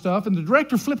that kind of stuff. And the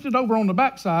director flipped it over on the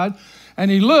backside,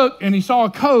 and he looked, and he saw a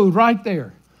code right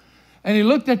there. And he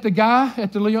looked at the guy,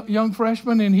 at the young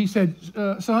freshman, and he said,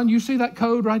 "Son, you see that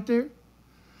code right there?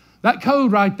 That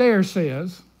code right there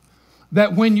says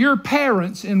that when your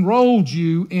parents enrolled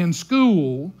you in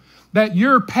school, that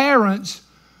your parents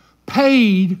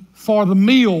paid for the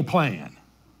meal plan.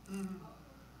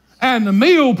 And the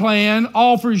meal plan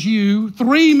offers you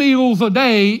 3 meals a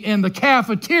day in the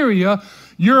cafeteria.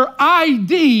 Your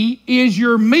ID is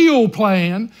your meal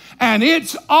plan, and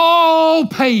it's all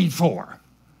paid for."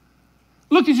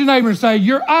 Look at your neighbor and say,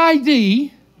 "Your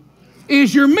ID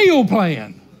is your meal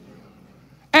plan,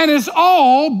 and it's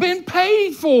all been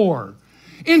paid for."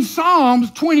 In Psalms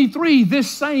 23,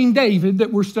 this same David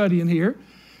that we're studying here,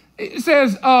 it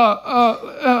says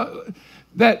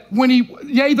that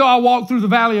 "Yea, though I walk through the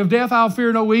valley of death, I'll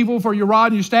fear no evil, for your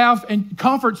rod and your staff and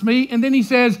comforts me." And then he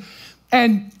says,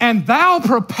 and thou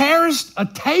preparest a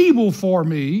table for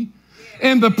me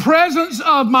in the presence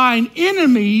of mine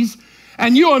enemies,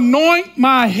 and you anoint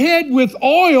my head with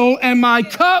oil, and my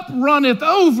cup runneth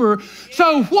over.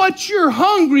 So what you're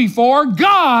hungry for,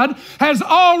 God has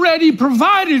already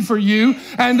provided for you,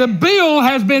 and the bill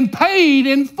has been paid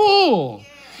in full.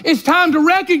 It's time to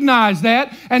recognize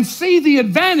that and see the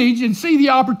advantage and see the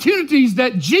opportunities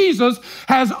that Jesus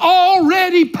has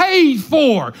already paid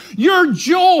for. Your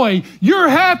joy, your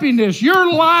happiness,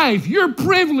 your life, your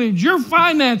privilege, your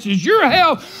finances, your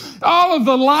health, all of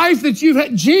the life that you've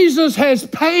had, Jesus has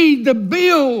paid the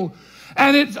bill,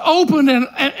 and it's open and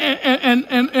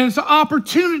it's an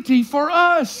opportunity for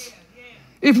us.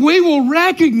 If we will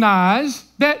recognize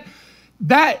that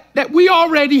we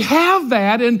already have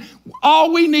that, and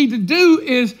all we need to do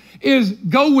is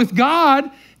go with God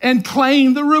and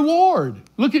claim the reward.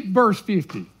 Look at verse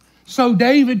 50. "So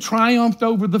David triumphed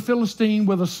over the Philistine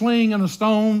with a sling and a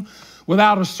stone.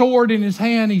 Without a sword in his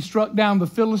hand, he struck down the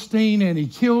Philistine and he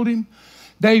killed him.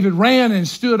 David ran and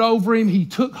stood over him. He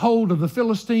took hold of the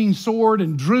Philistine's sword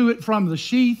and drew it from the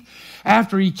sheath.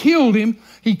 After he killed him,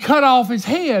 he cut off his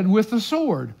head with the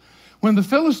sword. When the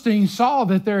Philistines saw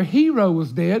that their hero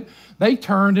was dead, they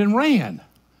turned and ran.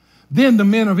 Then the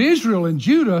men of Israel and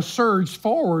Judah surged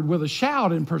forward with a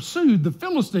shout and pursued the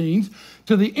Philistines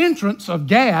to the entrance of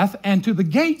Gath and to the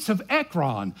gates of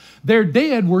Ekron. Their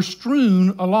dead were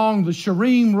strewn along the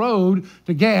Sharim road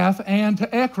to Gath and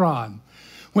to Ekron.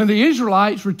 When the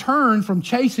Israelites returned from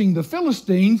chasing the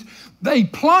Philistines, they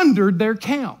plundered their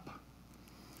camp.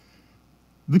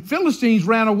 The Philistines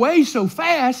ran away so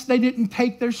fast they didn't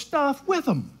take their stuff with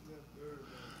them.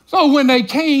 So when they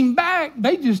came back,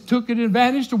 they just took an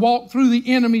advantage to walk through the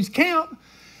enemy's camp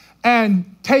and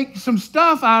take some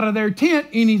stuff out of their tent,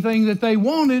 anything that they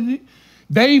wanted.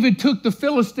 David took the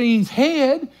Philistines'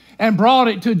 head and brought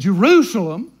it to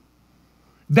Jerusalem.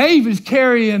 David's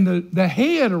carrying the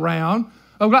head around.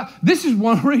 This is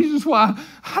one of the reasons why,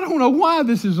 I don't know why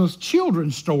this is a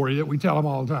children's story that we tell them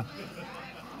all the time.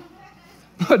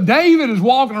 But David is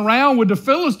walking around with the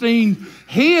Philistine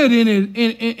head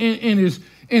in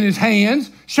his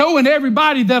hands, showing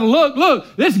everybody that,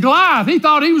 look, this Goliath, he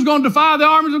thought he was going to defy the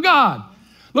armies of God.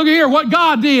 Look at here, what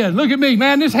God did. Look at me,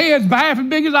 man, this head's half as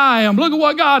big as I am. Look at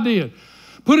what God did.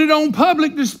 Put it on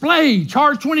public display,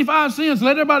 charge 25 cents,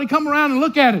 let everybody come around and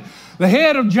look at it. The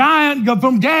head of giant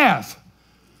from Gath.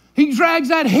 He drags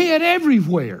that head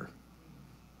everywhere.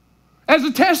 As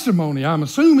a testimony, I'm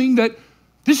assuming that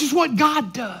this is what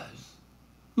God does.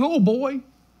 Little boy.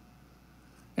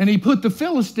 And he put the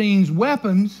Philistines'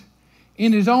 weapons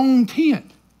in his own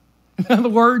tent. In other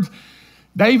words,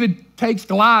 David takes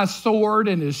Goliath's sword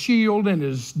and his shield and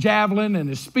his javelin and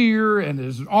his spear and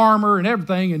his armor and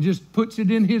everything and just puts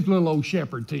it in his little old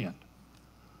shepherd tent.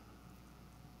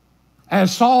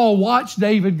 As Saul watched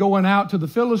David going out to the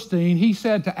Philistine, he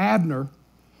said to Abner,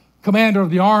 commander of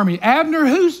the army, Abner,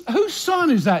 whose son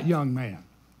is that young man?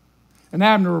 And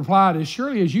Abner replied, as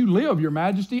surely as you live, your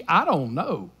majesty, I don't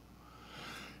know.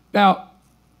 Now,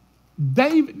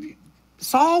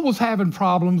 Saul was having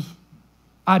problems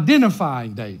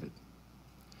identifying David.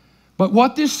 But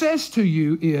what this says to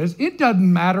you is it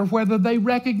doesn't matter whether they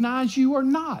recognize you or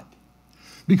not.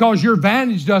 Because your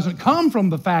advantage doesn't come from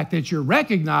the fact that you're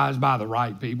recognized by the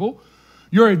right people.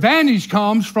 Your advantage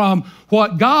comes from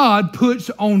what God puts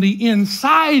on the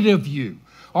inside of you.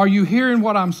 Are you hearing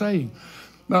what I'm saying?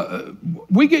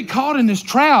 We get caught in this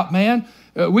trap, man.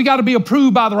 We got to be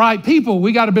approved by the right people.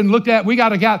 We got to be looked at. We got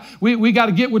to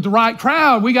get with the right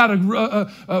crowd. We got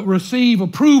to receive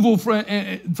approval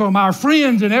from our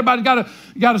friends, and everybody got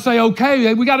to say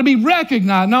okay. We got to be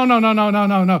recognized.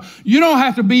 No. You don't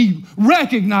have to be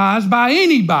recognized by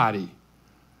anybody,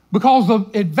 because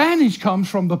the advantage comes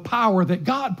from the power that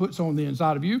God puts on the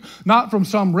inside of you, not from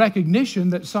some recognition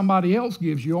that somebody else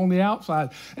gives you on the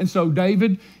outside. And so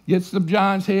David gets the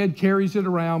giant's head, carries it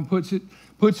around, puts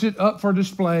it up for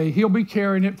display. He'll be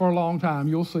carrying it for a long time.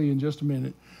 You'll see in just a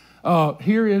minute.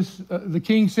 Here is, the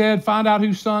king said, find out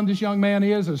whose son this young man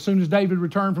is. As soon as David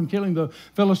returned from killing the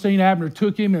Philistine, Abner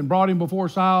took him and brought him before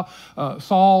Saul,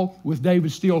 with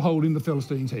David still holding the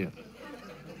Philistine's head.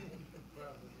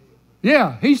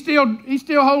 Yeah, he's still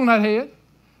holding that head.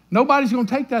 Nobody's going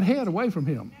to take that head away from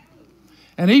him.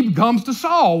 And he comes to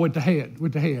Saul with the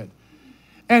head.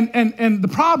 And the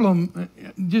problem,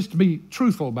 just to be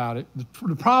truthful about it,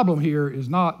 the problem here is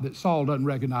not that Saul doesn't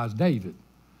recognize David.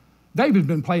 David's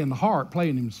been playing the harp,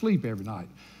 playing him to sleep every night.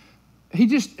 He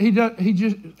just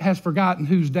has forgotten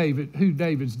who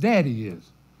David's daddy is.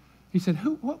 He said,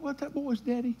 what that boy's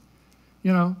daddy?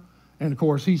 You know, and of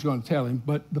course he's going to tell him,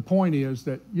 but the point is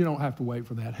that you don't have to wait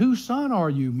for that. Whose son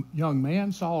are you, young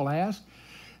man? Saul asked.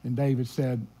 And David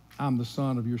said, I'm the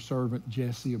son of your servant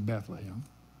Jesse of Bethlehem.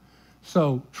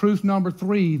 So truth number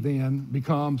 3 then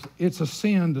becomes, it's a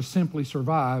sin to simply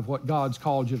survive what God's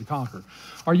called you to conquer.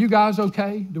 Are you guys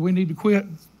okay? Do we need to quit?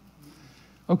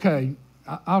 Okay,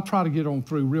 I'll try to get on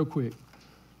through real quick.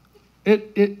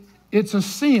 It's a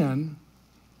sin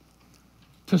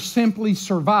to simply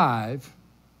survive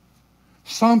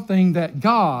something that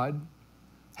God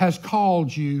has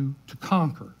called you to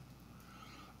conquer.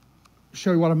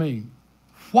 Show you what I mean.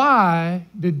 Why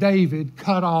did David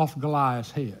cut off Goliath's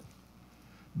head?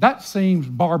 That seems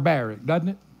barbaric, doesn't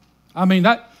it? I mean,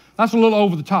 that's a little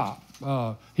over the top.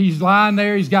 He's lying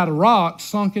there. He's got a rock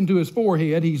sunk into his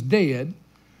forehead. He's dead.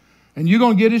 And you're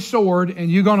going to get his sword,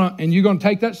 and you're going to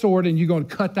take that sword, and you're going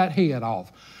to cut that head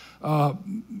off.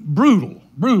 Brutal,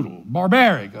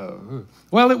 barbaric.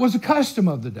 Well, it was a custom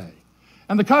of the day.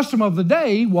 And the custom of the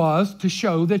day was to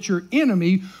show that your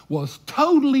enemy was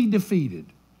totally defeated.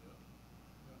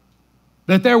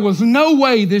 That there was no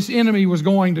way this enemy was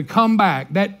going to come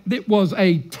back. That it was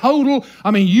a total,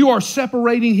 you are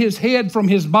separating his head from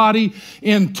his body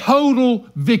in total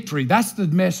victory. That's the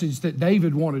message that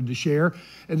David wanted to share.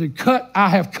 I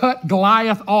have cut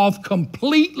Goliath off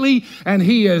completely, and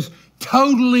he is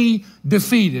totally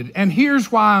defeated. And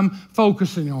here's why I'm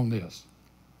focusing on this.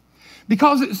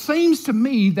 Because it seems to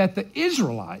me that the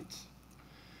Israelites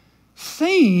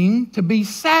seem to be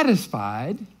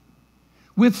satisfied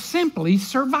with simply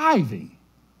surviving.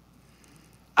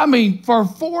 For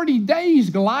 40 days,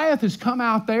 Goliath has come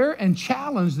out there and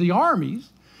challenged the armies,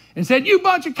 and said, you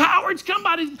bunch of cowards,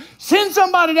 send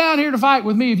somebody down here to fight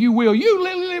with me if you will. You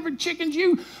little-livered chickens,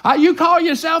 you call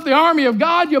yourself the army of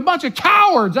God, you're a bunch of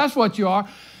cowards, that's what you are.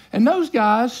 And those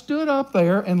guys stood up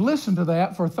there and listened to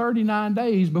that for 39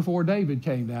 days before David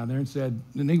came down there and said,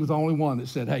 and he was the only one that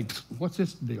said, hey, what's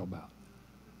this deal about?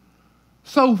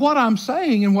 So what I'm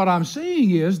saying and what I'm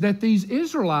seeing is that these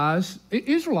Israelites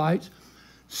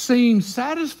seem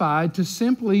satisfied to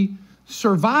simply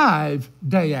survive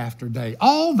day after day.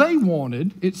 All they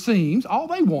wanted, it seems,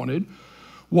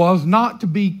 was not to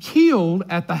be killed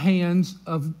at the hands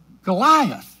of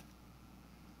Goliath.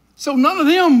 So none of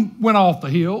them went off the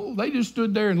hill. They just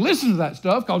stood there and listened to that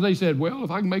stuff because they said, well, if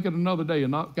I can make it another day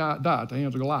and not die at the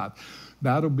hands of Goliath,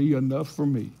 that'll be enough for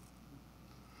me.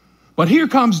 But here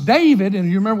comes David, and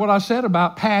you remember what I said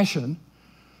about passion.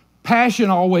 Passion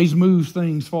always moves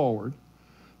things forward.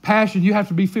 Passion, you have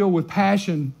to be filled with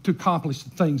passion to accomplish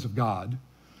the things of God.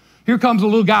 Here comes a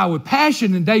little guy with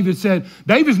passion, and David said,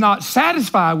 David's not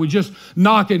satisfied with just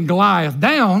knocking Goliath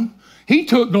down. He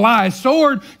took Goliath's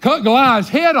sword, cut Goliath's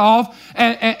head off,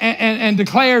 and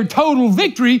declared total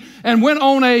victory and went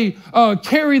on a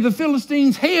carry the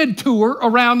Philistines' head tour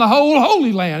around the whole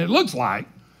Holy Land, it looks like.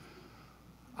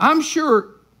 I'm sure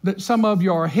that some of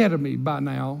you are ahead of me by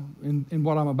now in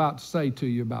what I'm about to say to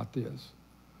you about this.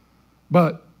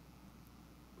 But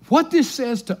what this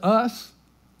says to us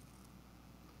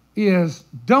is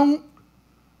don't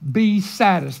be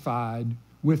satisfied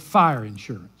with fire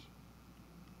insurance.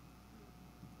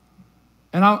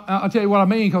 And I'll tell you what I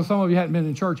mean, because some of you haven't been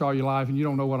in church all your life and you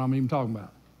don't know what I'm even talking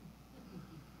about.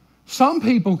 Some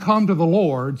people come to the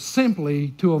Lord simply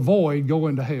to avoid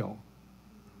going to hell.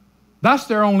 That's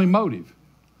their only motive.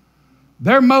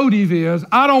 Their motive is,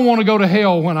 I don't want to go to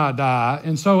hell when I die,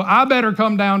 and so I better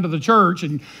come down to the church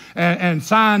and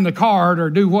sign the card or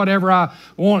do whatever I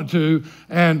want to.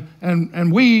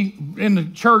 And we, in the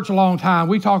church a long time,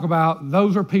 we talk about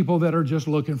those are people that are just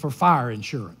looking for fire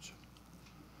insurance.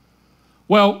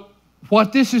 Well,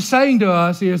 what this is saying to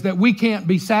us is that we can't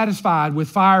be satisfied with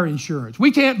fire insurance.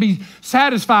 We can't be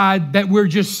satisfied that we're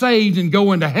just saved and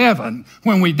going to heaven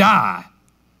when we die.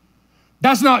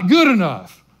 That's not good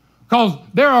enough, because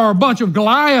there are a bunch of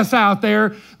Goliaths out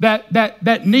there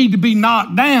that need to be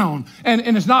knocked down.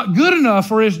 And it's not good enough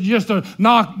for us just to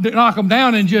knock them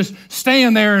down and just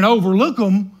stand there and overlook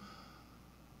them.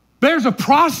 There's a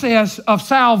process of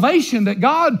salvation that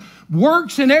God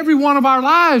works in every one of our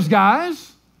lives,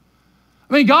 guys.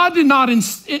 I mean, God did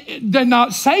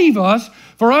not save us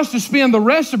for us to spend the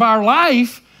rest of our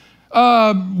life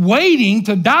waiting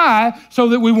to die so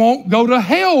that we won't go to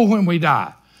hell when we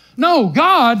die. No,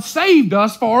 God saved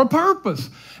us for a purpose.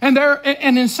 And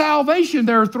in salvation,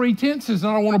 there are three tenses,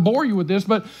 and I don't want to bore you with this,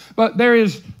 but there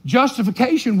is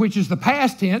justification, which is the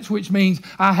past tense, which means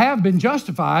I have been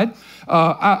justified.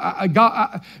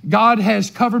 God has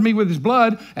covered me with his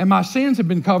blood, and my sins have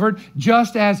been covered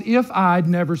just as if I'd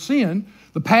never sinned.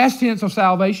 The past tense of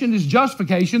salvation is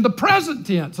justification. The present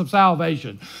tense of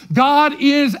salvation, God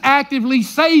is actively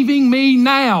saving me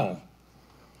now.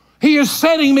 He is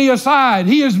setting me aside.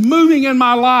 He is moving in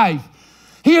my life.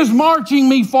 He is marching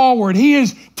me forward. He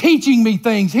is teaching me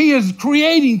things. He is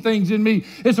creating things in me.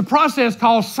 It's a process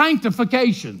called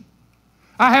sanctification.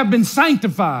 I have been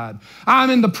sanctified.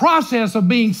 I'm in the process of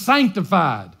being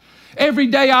sanctified. Every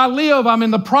day I live, I'm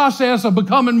in the process of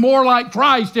becoming more like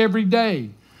Christ every day.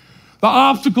 The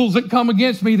obstacles that come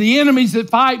against me, the enemies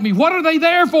that fight me, what are they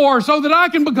there for? So that I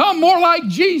can become more like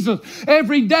Jesus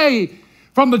every day.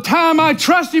 From the time I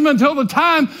trust him until the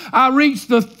time I reach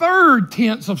the third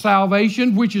tense of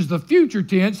salvation, which is the future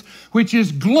tense, which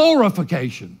is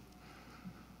glorification.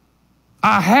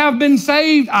 I have been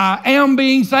saved, I am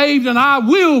being saved, and I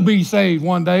will be saved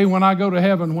one day when I go to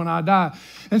heaven, when I die.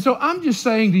 And so I'm just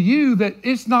saying to you that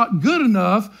it's not good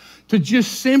enough to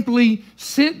just simply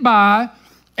sit by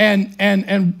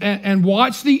and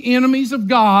watch the enemies of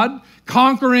God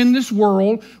conquer in this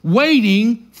world,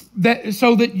 waiting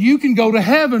so that you can go to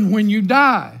heaven when you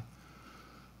die.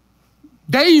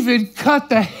 David cut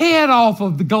the head off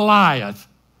of the Goliath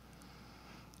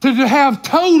to have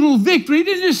total victory. He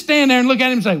didn't just stand there and look at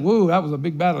him and say, whoa, that was a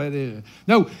big battle.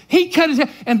 No, he cut his head.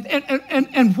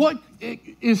 And what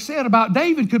is said about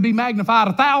David could be magnified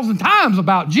 1,000 times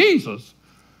about Jesus.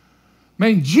 I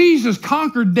mean, Jesus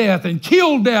conquered death and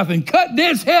killed death and cut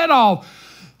death's head off.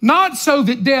 Not so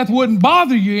that death wouldn't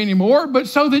bother you anymore, but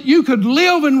so that you could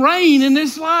live and reign in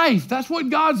this life. That's what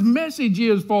God's message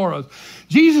is for us.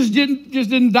 Jesus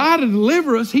didn't die to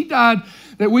deliver us. He died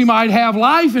that we might have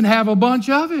life and have a bunch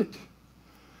of it.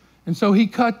 And so he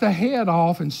cut the head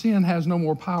off, and sin has no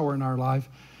more power in our life.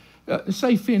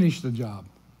 Say, finish the job.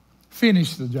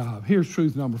 Finish the job. Here's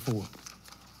truth number 4.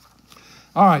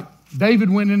 All right, David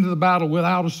went into the battle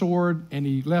without a sword, and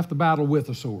he left the battle with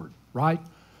a sword, right?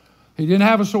 He didn't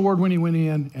have a sword when he went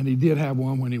in, and he did have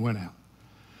one when he went out.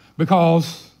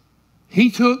 Because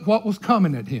he took what was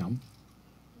coming at him.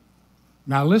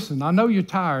 Now listen, I know you're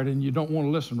tired and you don't want to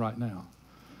listen right now.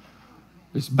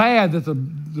 It's bad that the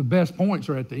best points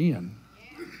are at the end.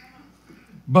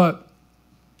 But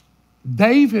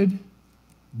David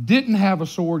didn't have a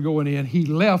sword going in. He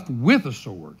left with a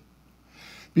sword.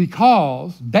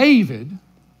 Because David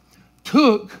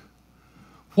took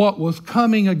what was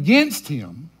coming against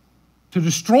him to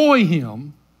destroy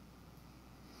him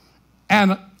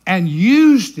and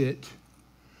used it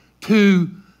to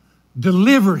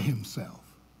deliver himself.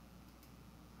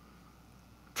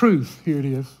 Truth, here it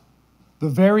is. The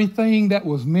very thing that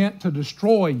was meant to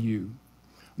destroy you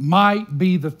might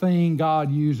be the thing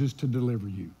God uses to deliver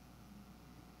you.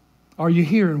 Are you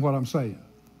hearing what I'm saying?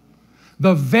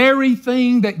 The very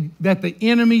thing that the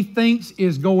enemy thinks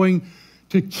is going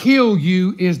to kill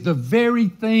you is the very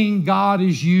thing God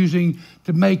is using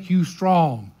to make you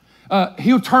strong.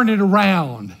 He'll turn it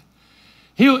around.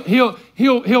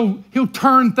 He'll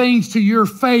turn things to your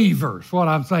favor, is what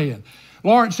I'm saying.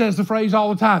 Lawrence says the phrase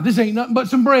all the time, this ain't nothing but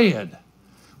some bread.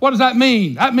 What does that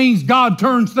mean? That means God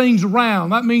turns things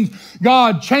around. That means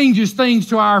God changes things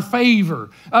to our favor.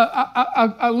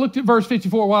 I looked at verse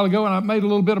 54 a while ago, and I made a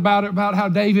little bit about it, about how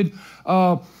David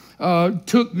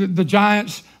took the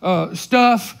giant's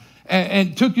stuff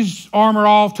and took his armor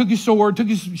off, took his sword, took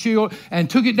his shield, and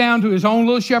took it down to his own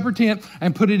little shepherd tent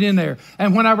and put it in there.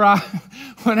 And whenever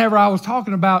I was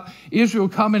talking about Israel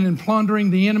coming and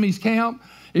plundering the enemy's camp,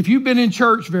 if you've been in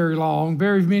church very long,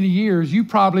 very many years, a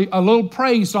little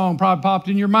praise song probably popped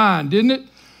in your mind, didn't it?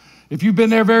 If you've been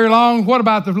there very long, what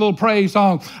about the little praise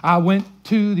song? I went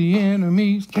to the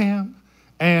enemy's camp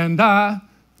and I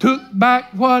took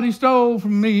back what he stole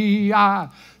from me. I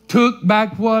took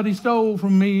back what he stole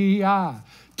from me. I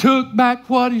took back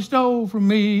what he stole from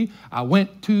me. I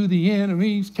went to the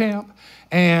enemy's camp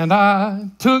and I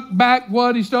took back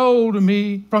what he stole from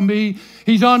me.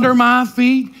 He's under my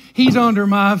feet. He's under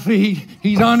my feet.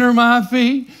 He's under my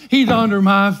feet. He's under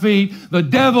my feet. The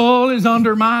devil is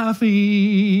under my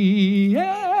feet.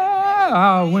 Yeah,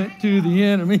 I went to the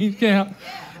enemy's camp.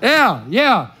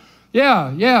 Yeah.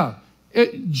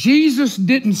 Jesus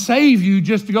didn't save you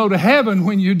just to go to heaven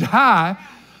when you die.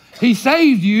 He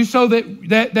saved you so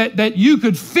that you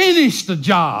could finish the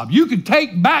job. You could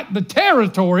take back the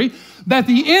territory that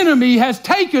the enemy has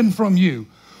taken from you.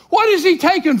 What has he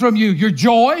taken from you? Your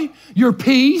joy, your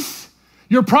peace,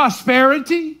 your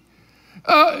prosperity,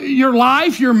 your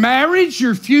life, your marriage,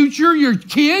 your future, your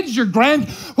kids, your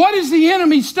What has the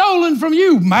enemy stolen from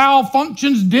you?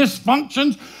 Malfunctions,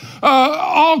 dysfunctions,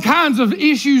 all kinds of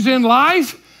issues in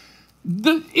life.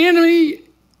 The enemy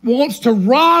wants to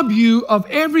rob you of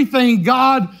everything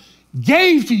God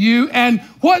gave to you. And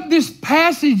what this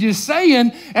passage is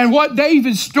saying and what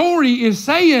David's story is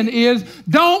saying is,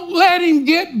 don't let him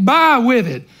get by with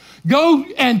it. Go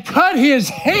and cut his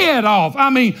head off.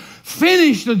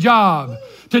 Finish the job.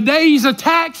 Today's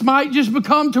attacks might just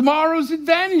become tomorrow's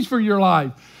advantage for your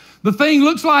life. The thing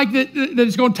looks like that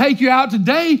it's going to take you out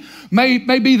today may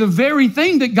be the very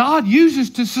thing that God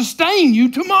uses to sustain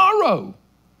you tomorrow.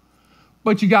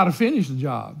 But you got to finish the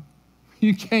job.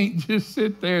 You can't just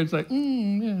sit there and say,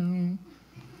 yeah.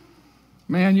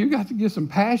 Man, you got to get some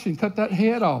passion, cut that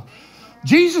head off.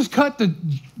 Jesus cut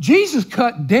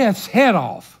death's head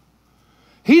off.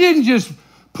 He didn't just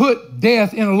put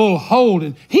death in a little hole.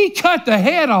 He cut the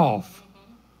head off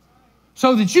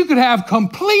so that you could have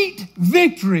complete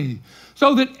victory,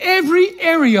 so that every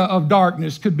area of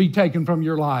darkness could be taken from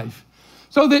your life,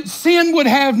 so that sin would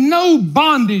have no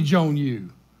bondage on you.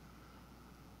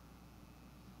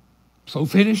 So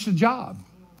finish the job.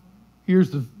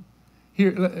 Let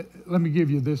me give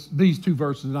you these two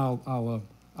verses, and I'll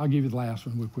give you the last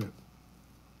one. We'll quit.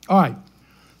 All right.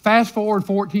 Fast forward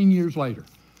 14 years later.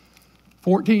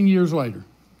 14 years later,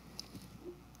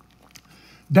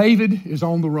 David is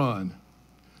on the run.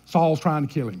 Saul's trying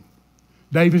to kill him.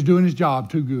 David's doing his job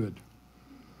too good.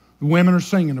 The women are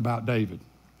singing about David.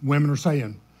 Women are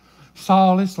saying,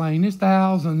 Saul has slain his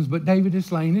thousands, but David has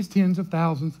slain his tens of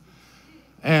thousands.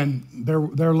 And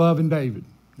they're loving David.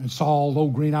 And Saul, the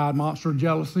old green-eyed monster of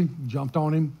jealousy, jumped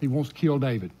on him. He wants to kill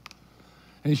David.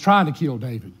 And he's trying to kill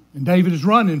David. And David is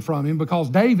running from him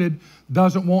because David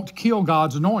doesn't want to kill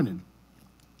God's anointed.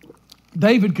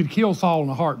 David could kill Saul in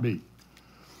a heartbeat.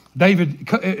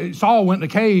 Saul went in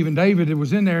a cave, and David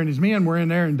was in there, and his men were in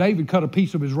there, and David cut a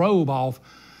piece of his robe off,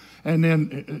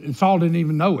 and Saul didn't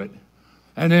even know it.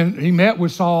 And then he met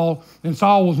with Saul, and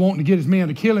Saul was wanting to get his men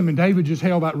to kill him, and David just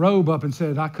held that robe up and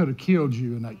said, I could have killed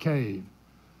you in that cave.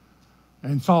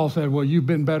 And Saul said, well, you've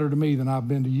been better to me than I've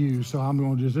been to you, so I'm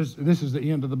going to just, this is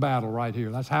the end of the battle right here.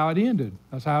 That's how it ended.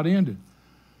 That's how it ended.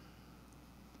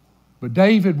 But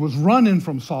David was running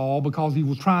from Saul because he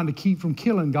was trying to keep from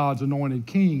killing God's anointed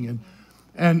king.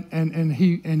 And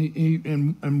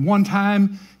one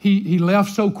time he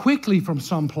left so quickly from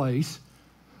someplace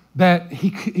that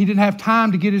he didn't have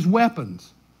time to get his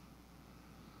weapons.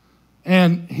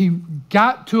 And he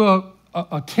got to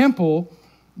a temple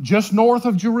just north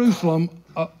of Jerusalem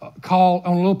on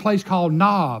a little place called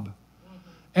Nob.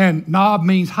 And Nob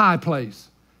means high place.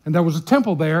 And there was a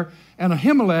temple there, and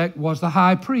Ahimelech was the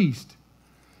high priest.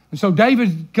 And so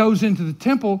David goes into the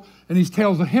temple, and he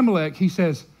tells Ahimelech, he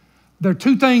says, there are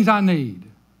two things I need.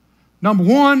 Number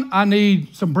one, I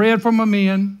need some bread for my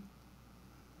men.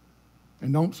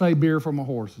 And don't say beer for my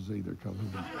horses either.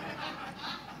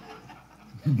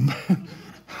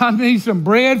 I need some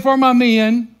bread for my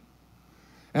men,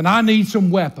 and I need some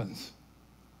weapons.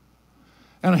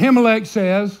 And Ahimelech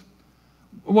says,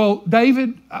 well,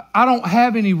 David, I don't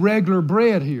have any regular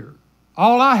bread here.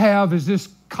 All I have is this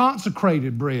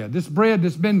consecrated bread, this bread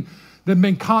that's been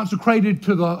consecrated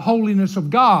to the holiness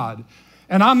of God.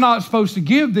 And I'm not supposed to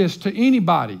give this to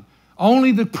anybody.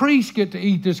 Only the priests get to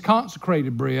eat this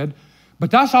consecrated bread, but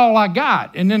that's all I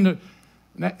got. And then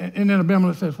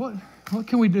Abimelech says, what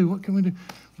can we do? What can we do?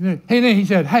 And then he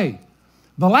said, hey,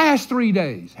 the last 3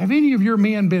 days, have any of your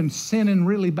men been sinning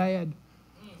really bad?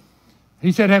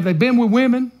 He said, have they been with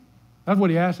women? That's what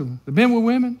he asked them. They've been with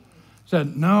women?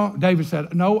 Said, no. David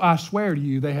said, no, I swear to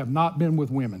you, they have not been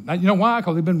with women. Now, you know why?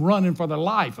 Because they've been running for their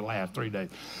life the last 3 days.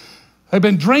 They've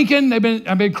been drinking. They've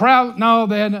been crowd. No,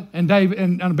 then, and David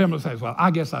and Abimelech says, well,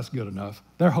 I guess that's good enough.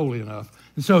 They're holy enough.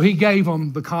 And so he gave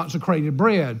them the consecrated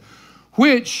bread,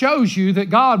 which shows you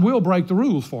that God will break the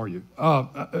rules for you.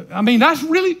 I mean, that's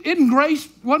really,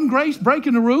 wasn't grace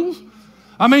breaking the rules?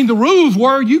 I mean, the rules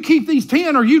were you keep these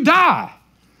 10 or you die.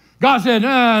 God said,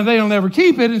 they'll never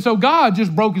keep it. And so God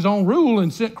just broke his own rule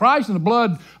and sent Christ, and the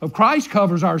blood of Christ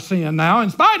covers our sin now,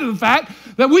 in spite of the fact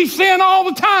that we sin all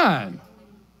the time.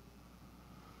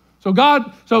 So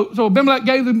Abimelech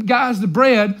gave the guys the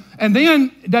bread, and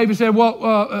then David said,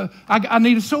 well, I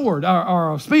need a sword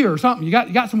or a spear or something. You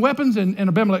got some weapons? And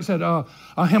Abimelech said,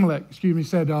 Ahimelech,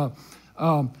 said,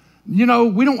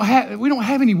 we don't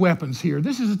have any weapons here.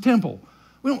 This is a temple.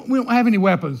 We don't have any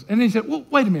weapons. And then he said, well,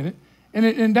 wait a minute.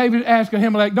 And David asked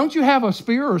Ahimelech, don't you have a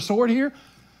spear or a sword here?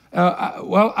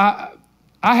 I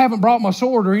haven't brought my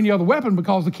sword or any other weapon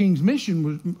because the king's mission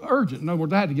was urgent. In other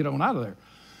words, I had to get on out of there.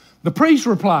 The priest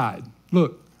replied,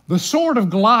 look, the sword of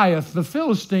Goliath, the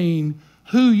Philistine,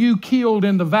 who you killed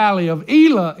in the valley of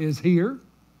Elah, is here.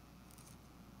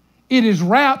 It is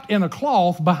wrapped in a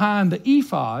cloth behind the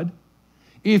ephod.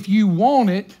 If you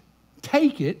want it,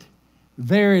 take it.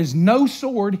 There is no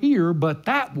sword here but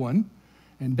that one.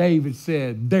 And David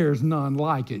said, there's none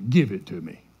like it. Give it to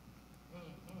me.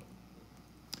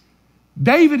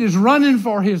 David is running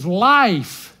for his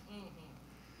life.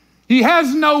 He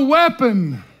has no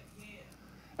weapon.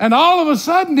 And all of a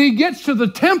sudden he gets to the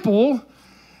temple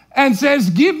and says,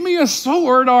 give me a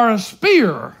sword or a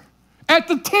spear at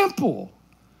the temple.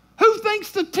 Who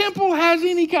thinks the temple has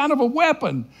any kind of a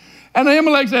weapon? And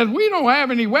Ahimelech says, we don't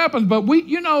have any weapons, but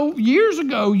years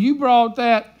ago you brought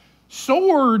that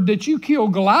sword that you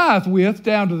killed Goliath with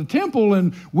down to the temple,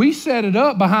 and we set it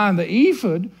up behind the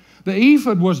ephod. The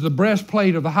ephod was the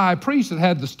breastplate of the high priest that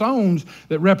had the stones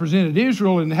that represented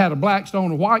Israel, and it had a black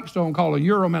stone and a white stone called a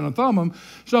Urim and a Thummim,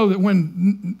 so that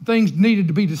when things needed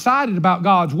to be decided about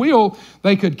God's will,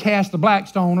 they could cast the black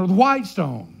stone or the white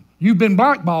stone. You've been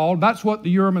blackballed. That's what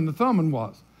the Urim and the Thummim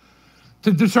was,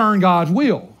 to discern God's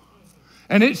will.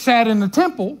 And it sat in the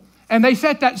temple, and they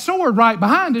set that sword right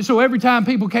behind it, so every time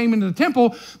people came into the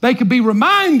temple, they could be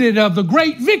reminded of the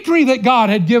great victory that God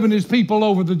had given his people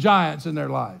over the giants in their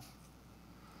life.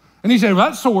 And he said, well,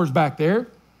 that sword's back there.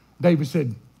 David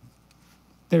said,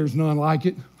 there's none like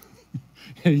it.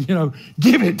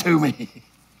 Give it to me.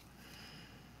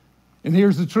 And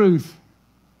here's the truth.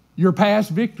 Your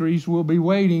past victories will be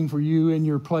waiting for you in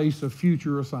your place of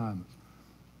future assignments.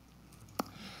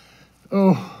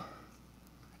 Oh,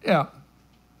 yeah.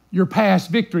 Your past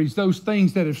victories, those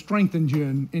things that have strengthened you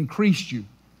and increased you,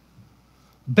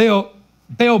 they'll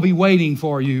be waiting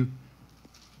for you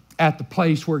at the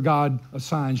place where God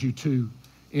assigns you to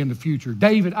in the future.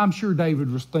 I'm sure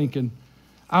David was thinking,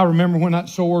 I remember when that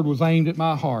sword was aimed at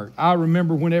my heart. I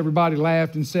remember when everybody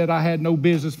laughed and said I had no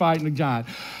business fighting a giant.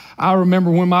 I remember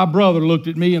when my brother looked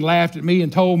at me and laughed at me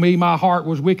and told me my heart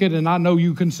was wicked and I know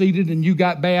you conceited and you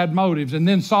got bad motives. And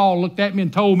then Saul looked at me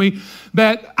and told me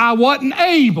that I wasn't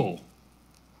able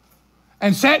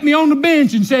and sat me on the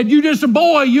bench and said, you just a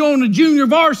boy, you on the junior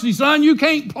varsity, son, you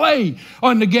can't play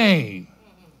on the game.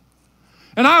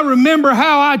 And I remember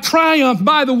how I triumphed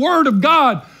by the word of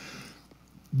God.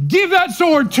 Give that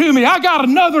sword to me. I got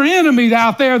another enemy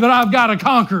out there that I've got to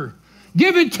conquer.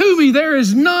 Give it to me. There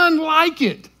is none like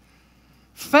it.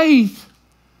 Faith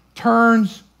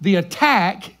turns the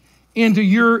attack into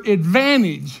your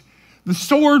advantage. The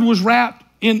sword was wrapped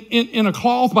in a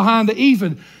cloth behind the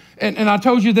ephod. And I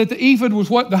told you that the ephod was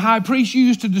what the high priest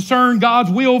used to discern God's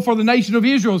will for the nation of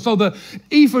Israel. So the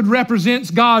ephod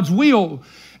represents God's will.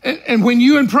 And when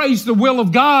you embrace the will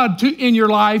of God in your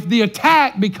life, the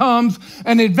attack becomes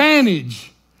an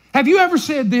advantage. Have you ever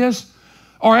said this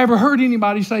or ever heard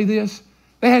anybody say this?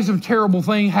 They had some terrible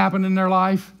thing happen in their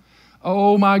life.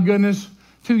 Oh my goodness.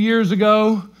 2 years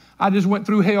ago, I just went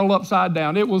through hell upside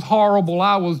down. It was horrible.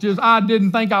 I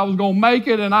didn't think I was going to make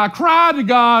it. And I cried to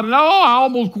God. And I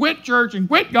almost quit church and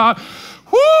quit God.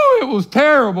 Whoo, it was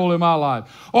terrible in my life.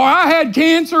 Or I had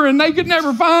cancer and they could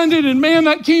never find it. And man,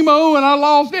 that chemo and I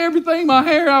lost everything. My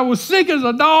hair, I was sick as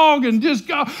a dog and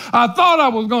I thought I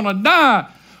was going to die.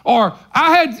 Or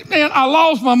I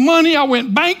lost my money. I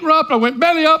went bankrupt. I went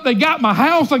belly up. They got my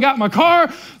house. They got my car.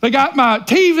 They got my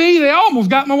TV. They almost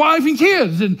got my wife and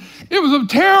kids. And it was a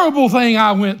terrible thing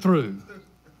I went through.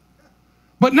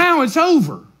 But now it's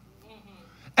over.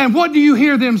 And what do you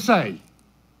hear them say?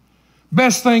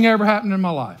 Best thing ever happened in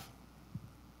my life.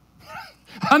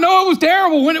 I know it was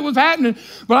terrible when it was happening,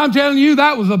 but I'm telling you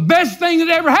that was the best thing that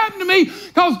ever happened to me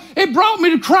because it brought me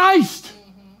to Christ.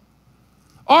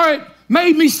 Or it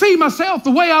made me see myself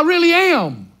the way I really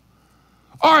am.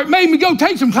 Or it made me go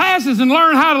take some classes and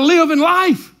learn how to live in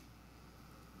life.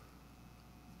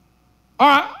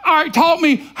 Or it taught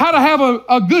me how to have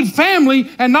a good family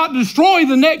and not destroy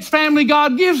the next family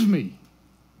God gives me.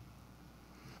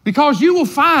 Because you will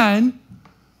find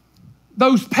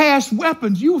those past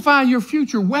weapons, you will find your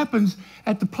future weapons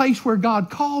at the place where God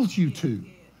calls you to.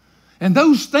 And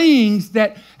those things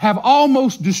that have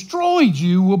almost destroyed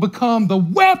you will become the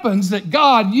weapons that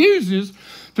God uses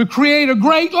to create a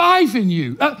great life in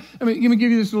you. Let me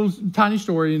give you this little tiny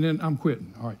story and then I'm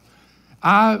quitting. All right.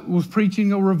 I was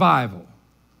preaching a revival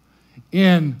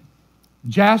in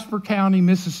Jasper County,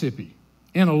 Mississippi,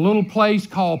 in a little place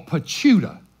called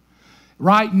Pachuta,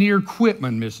 right near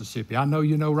Quitman, Mississippi. I know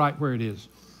you know right where it is.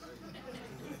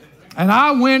 And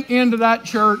I went into that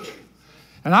church,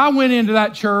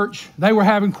 they were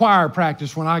having choir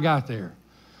practice when I got there.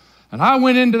 And I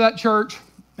went into that church,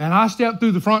 and I stepped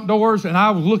through the front doors, and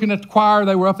I was looking at the choir.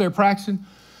 They were up there practicing.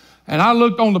 And I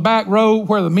looked on the back row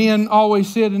where the men always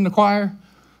sit in the choir,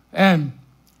 and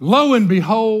lo and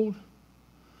behold,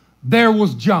 there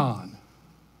was John.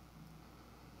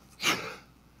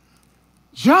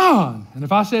 John. And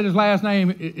if I said his last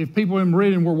name, if people in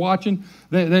Meridian were watching,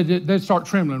 they'd start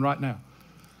trembling right now.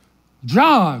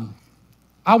 John.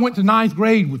 I went to 9th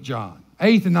grade with John,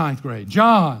 8th and 9th grade.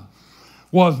 John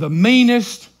was the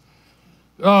meanest,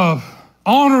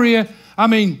 ornery. I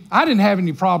mean, I didn't have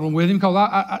any problem with him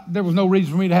because there was no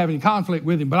reason for me to have any conflict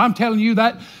with him. But I'm telling you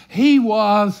that he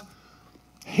was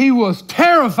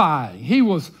terrifying. He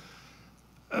was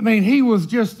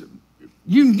just,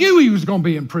 you knew he was going to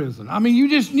be in prison. I mean, you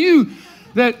just knew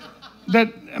that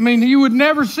he would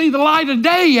never see the light of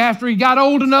day after he got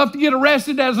old enough to get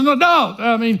arrested as an adult.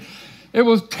 I mean, it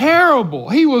was terrible.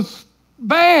 He was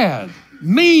bad,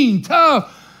 mean,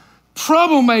 tough,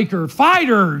 troublemaker,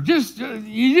 fighter.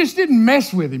 You just didn't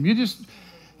mess with him. You just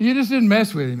didn't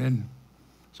mess with him. And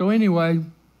so anyway,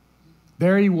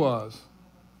 there he was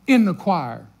in the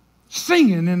choir,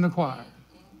 singing in the choir.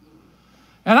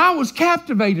 And I was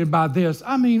captivated by this.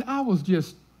 I mean, I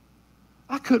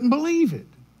couldn't believe it.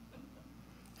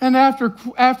 And after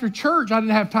church, I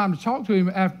didn't have time to talk to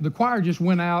him. After the choir just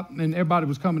went out and everybody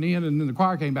was coming in and then the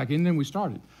choir came back in and then we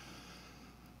started.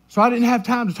 So I didn't have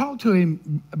time to talk to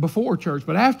him before church,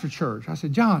 but after church, I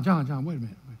said, John, wait a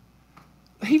minute.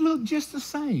 He looked just the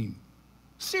same.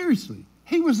 Seriously.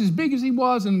 He was as big as he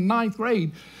was in 9th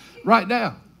grade right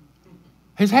now.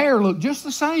 His hair looked just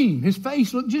the same. His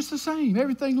face looked just the same.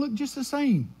 Everything looked just the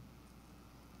same.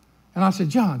 And I said,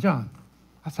 John.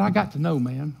 I said, I got to know,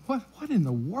 man, what in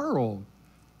the world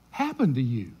happened to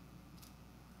you?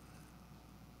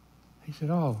 He said,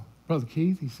 oh, Brother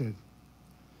Keith, he said,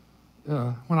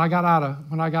 when I got out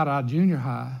of junior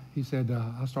high, he said,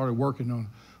 I started working on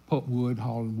pulp wood,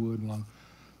 hauling wood along.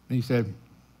 And he said,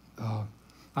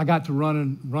 I got to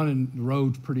running the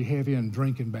roads pretty heavy and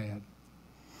drinking bad.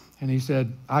 And he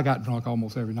said, I got drunk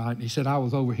almost every night. And he said, I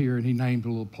was over here, and he named a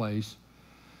little place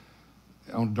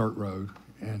on a dirt road.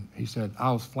 And he said,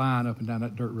 I was flying up and down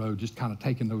that dirt road, just kind of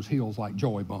taking those hills like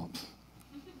joy bumps.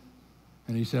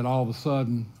 And he said, all of a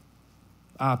sudden,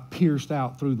 I pierced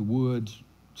out through the woods,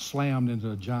 slammed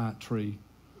into a giant tree.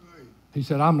 He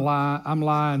said, I'm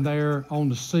lying there on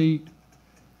the seat.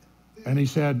 And he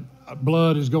said,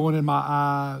 blood is going in my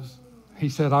eyes. He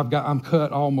said, I'm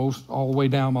cut almost all the way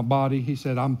down my body. He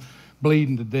said, I'm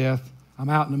bleeding to death. I'm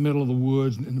out in the middle of the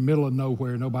woods, in the middle of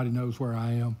nowhere. Nobody knows where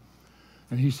I am.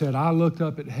 And he said, I looked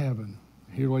up at heaven.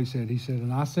 Here's what he said. He said,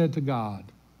 and I said to God,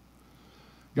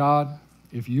 God,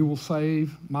 if you will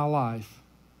save my life,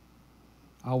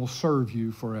 I will serve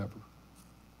you forever.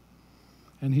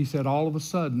 And he said, all of a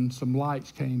sudden, some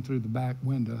lights came through the back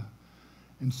window.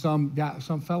 And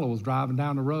some fellow was driving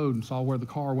down the road and saw where the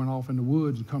car went off in the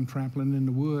woods and come trampling in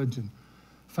the woods and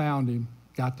found him,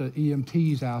 got the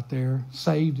EMTs out there,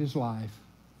 saved his life,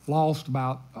 lost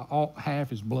about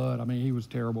half his blood. I mean, he was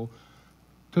terrible.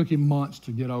 Took him months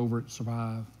to get over it,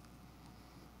 survive.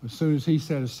 As soon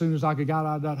as I got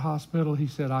out of that hospital, he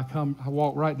said, I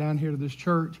walked right down here to this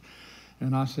church.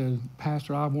 And I said,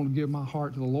 Pastor, I want to give my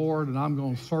heart to the Lord, and I'm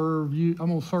going to serve you. I'm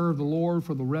going to serve the Lord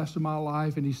for the rest of my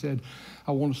life. And he said,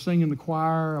 I want to sing in the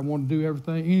choir. I want to do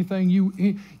everything. Anything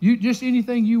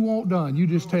anything you want done, you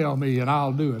just tell me, and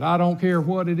I'll do it. I don't care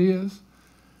what it is.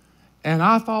 And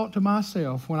I thought to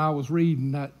myself when I was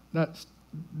reading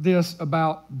this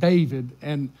about David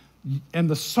and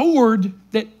the sword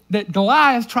that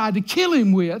Goliath tried to kill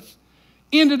him with,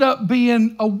 ended up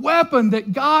being a weapon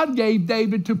that God gave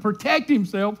David to protect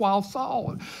himself while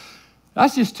Saul.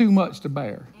 That's just too much to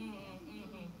bear.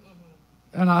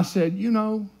 And I said,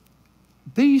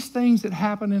 these things that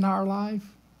happen in our life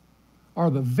are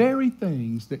the very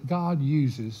things that God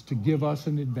uses to give us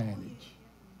an advantage,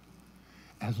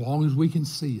 as long as we can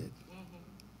see it.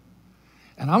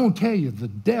 And I'm going to tell you, the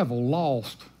devil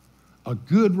lost a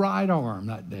good right arm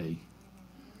that day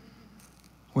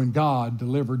when God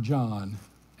delivered John,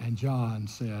 and John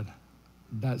said,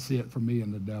 that's it for me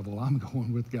and the devil. I'm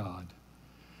going with God.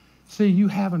 See, you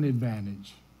have an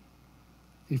advantage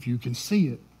if you can see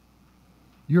it.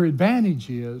 Your advantage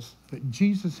is that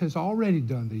Jesus has already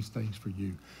done these things for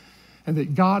you, and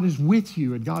that God is with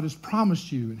you, and God has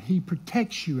promised you, and he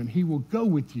protects you, and he will go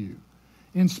with you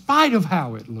in spite of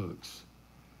how it looks.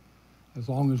 As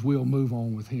long as we'll move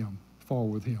on with him,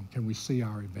 forward with him, can we see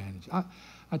our advantage.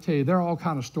 I tell you, there are all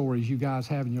kinds of stories you guys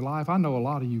have in your life. I know a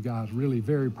lot of you guys really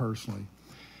very personally.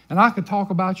 And I could talk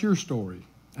about your story.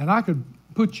 And I could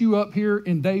put you up here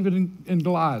in David and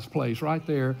Goliath's place right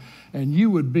there, and you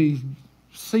would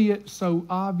see it so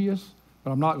obvious,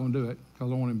 but I'm not going to do it because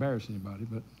I don't want to embarrass anybody.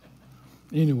 But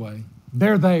anyway,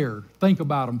 they're there. Think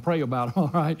about them. Pray about them.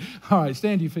 All right. All right.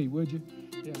 Stand to your feet, would you?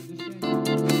 Yeah, just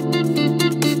stand.